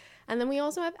centuries. And then we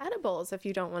also have edibles if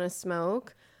you don't want to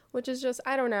smoke, which is just,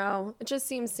 I don't know, it just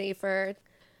seems safer.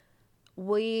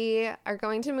 We are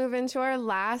going to move into our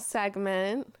last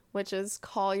segment, which is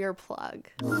Call Your Plug.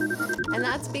 And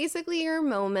that's basically your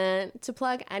moment to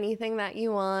plug anything that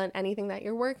you want, anything that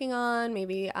you're working on,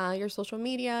 maybe your social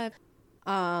media.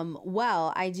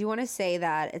 Well, I do want to say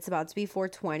that it's about to be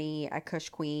 420 at Kush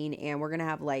Queen, and we're going to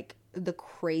have like the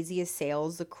craziest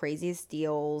sales, the craziest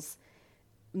deals,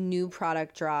 new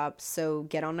product drops. So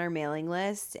get on our mailing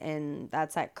list, and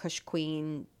that's at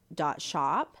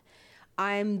kushqueen.shop.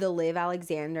 I'm the Liv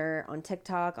Alexander on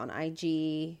TikTok, on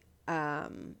IG,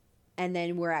 and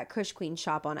then we're at Kush Queen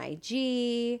Shop on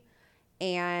IG,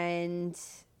 and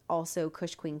also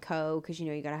Kush Queen Co. because you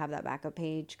know you gotta have that backup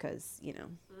page because you know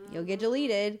you'll get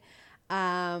deleted.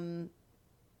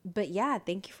 But yeah,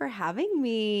 thank you for having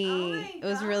me. Oh my it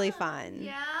was God. really fun.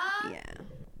 Yeah.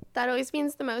 That always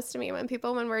means the most to me when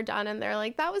we're done and they're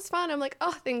like, that was fun. I'm like,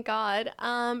 oh, thank God.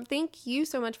 Thank you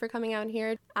so much for coming out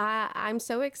here. I'm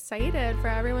so excited for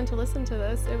everyone to listen to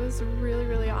this. It was really,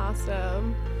 really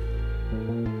awesome.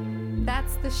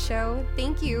 That's the show.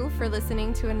 Thank you for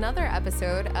listening to another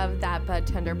episode of That Bud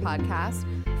Tender podcast.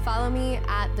 Follow me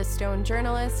at The Stone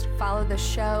Journalist. Follow the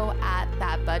show at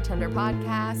That Bud Tender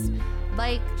podcast.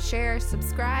 Like, share,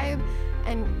 subscribe,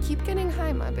 and keep getting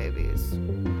high, my babies.